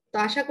 তো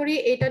আশা করি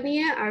এটা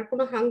নিয়ে আর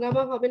কোনো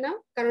হাঙ্গামা হবে না,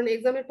 কারণ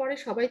এক্সামের পরে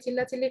সবাই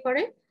চিল্লাচিল্লি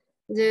করে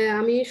যে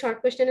আমি শর্ট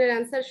কোয়েশ্চেনের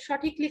অ্যান্সার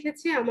সঠিক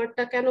লিখেছি,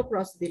 আমারটা কেন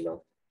ক্রস দিল।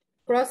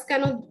 ক্রস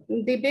কেন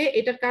দিবে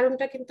এটার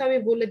কারণটা কিন্তু আমি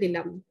বলে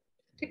দিলাম,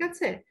 ঠিক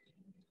আছে।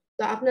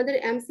 তো আপনাদের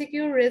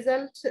এমসিকিউ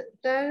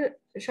রেজাল্টটা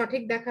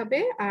সঠিক দেখাবে,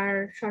 আর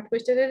শর্ট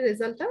কোয়েশ্চেনের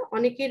রেজাল্টটা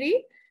অনেকেরই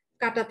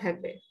কাটা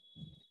থাকবে।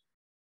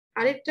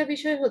 আরেকটা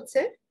বিষয় হচ্ছে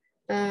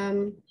আহ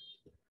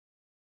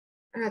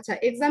আচ্ছা,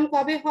 এক্সাম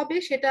কবে হবে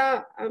সেটা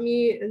আমি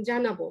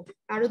জানাবো।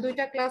 আরো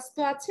 2টা ক্লাস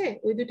তো আছে,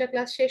 ওই 2টা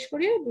ক্লাস শেষ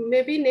করি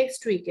মেবি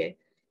নেক্সট উইকে।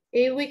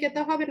 এই উইকে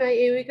তো হবে না,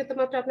 এই উইকে তো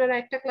মাত্র আপনারা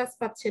একটা ক্লাস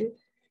পাচ্ছেন,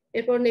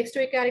 এরপর নেক্সট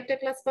উইকে আরেকটা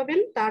ক্লাস পাবেন,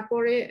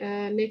 তারপরে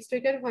নেক্সট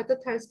উইকের হয়তো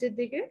থার্সডের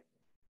দিকে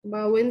বা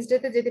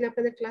ওয়েডনেসডেতে যেদিন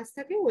আপনাদের ক্লাস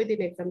থাকে ওই দিন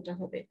এক্সামটা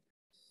হবে।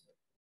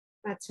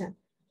 আচ্ছা,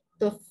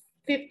 তো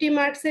 50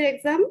 মার্কসের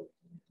এক্সাম,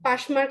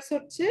 পাস মার্কস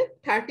হচ্ছে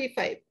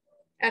 35।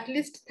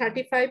 অ্যাটলিস্ট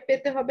 35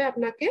 পেতে হবে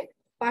আপনাকে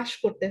পাস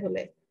করতে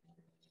হলে।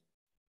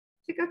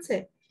 ঠিক আছে,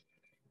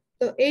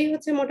 তো এই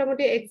হচ্ছে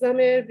মোটামুটি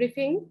এক্সামের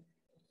ব্রিফিং।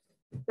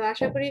 তো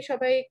আশা করি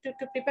সবাই একটু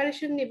একটু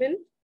প্রিপারেশন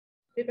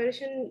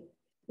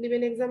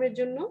নেবেন এক্সামের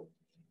জন্য।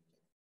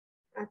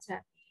 আচ্ছা,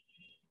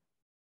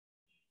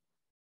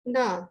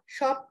 না,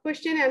 সব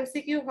কোয়েশ্চেন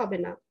এমসিকিউ হবে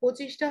না,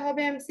 25টা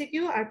হবে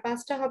এমসিকিউ আর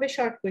 5টা হবে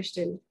শর্ট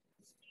কোয়েশ্চেন।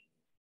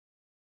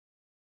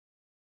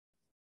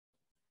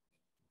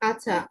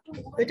 আচ্ছা,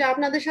 এটা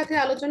আপনাদের সাথে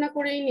আলোচনা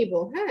করেই নিব,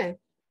 হ্যাঁ,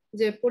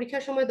 যে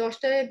পরীক্ষার সময়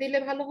 10টায় দিলে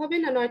ভালো হবে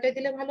না 9টায়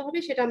দিলে ভালো হবে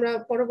সেটা আমরা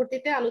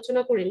পরবর্তীতে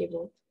আলোচনা করে নিব।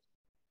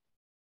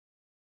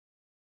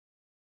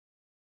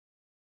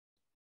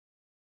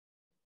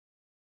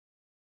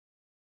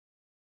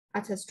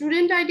 আচ্ছা,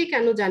 স্টুডেন্ট আইডি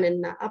কেন জানেন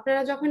না?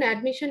 আপনারা যখন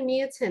অ্যাডমিশন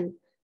নিয়েছেন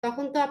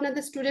তখন তো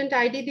আপনাদের স্টুডেন্ট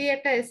আইডি দিয়ে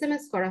একটা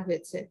এসএমএস করা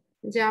হয়েছে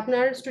যে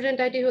আপনার স্টুডেন্ট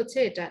আইডি হচ্ছে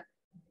এটা।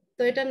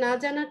 তো এটা না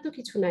জানার তো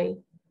কিছু নাই।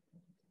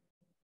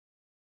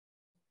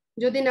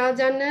 যদি না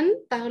জানেন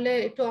তাহলে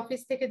একটু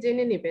অফিস থেকে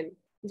জেনে নেবেন,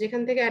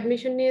 যেখান থেকে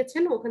অ্যাডমিশন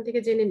নিয়েছেন ওখান থেকে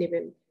জেনে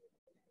নেবেন।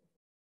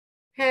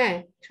 হ্যাঁ,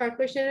 শর্ট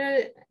কোয়েশ্চেনের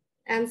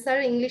অ্যান্সার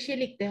ইংলিশে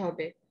লিখতে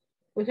হবে,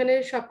 ওইখানে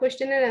সব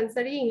কোয়েশ্চেনের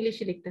অ্যান্সারই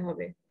ইংলিশে লিখতে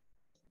হবে।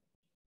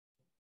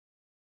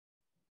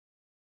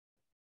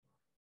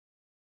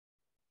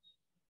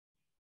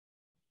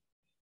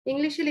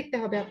 ইংলিশে লিখতে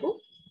হবে আপু।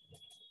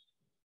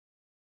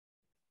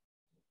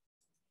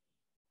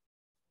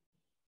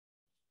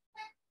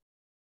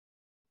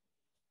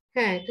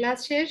 হ্যাঁ, ক্লাস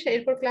শেষ,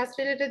 এরপর ক্লাস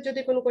রিলেটেড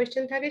যদি কোনো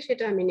কোয়েশ্চেন থাকে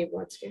সেটা আমি নিব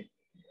আজকে।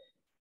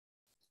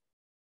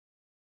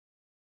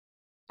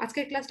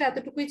 আজকের ক্লাসটা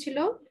এতটুকুই ছিল।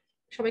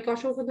 সবাইকে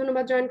অসংখ্য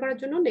ধন্যবাদ জয়েন করার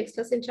জন্য। নেক্সট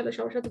ক্লাসে ইনশাআল্লাহ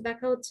সবার সাথে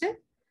দেখা হচ্ছে।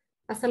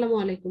 আসসালামু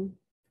আলাইকুম।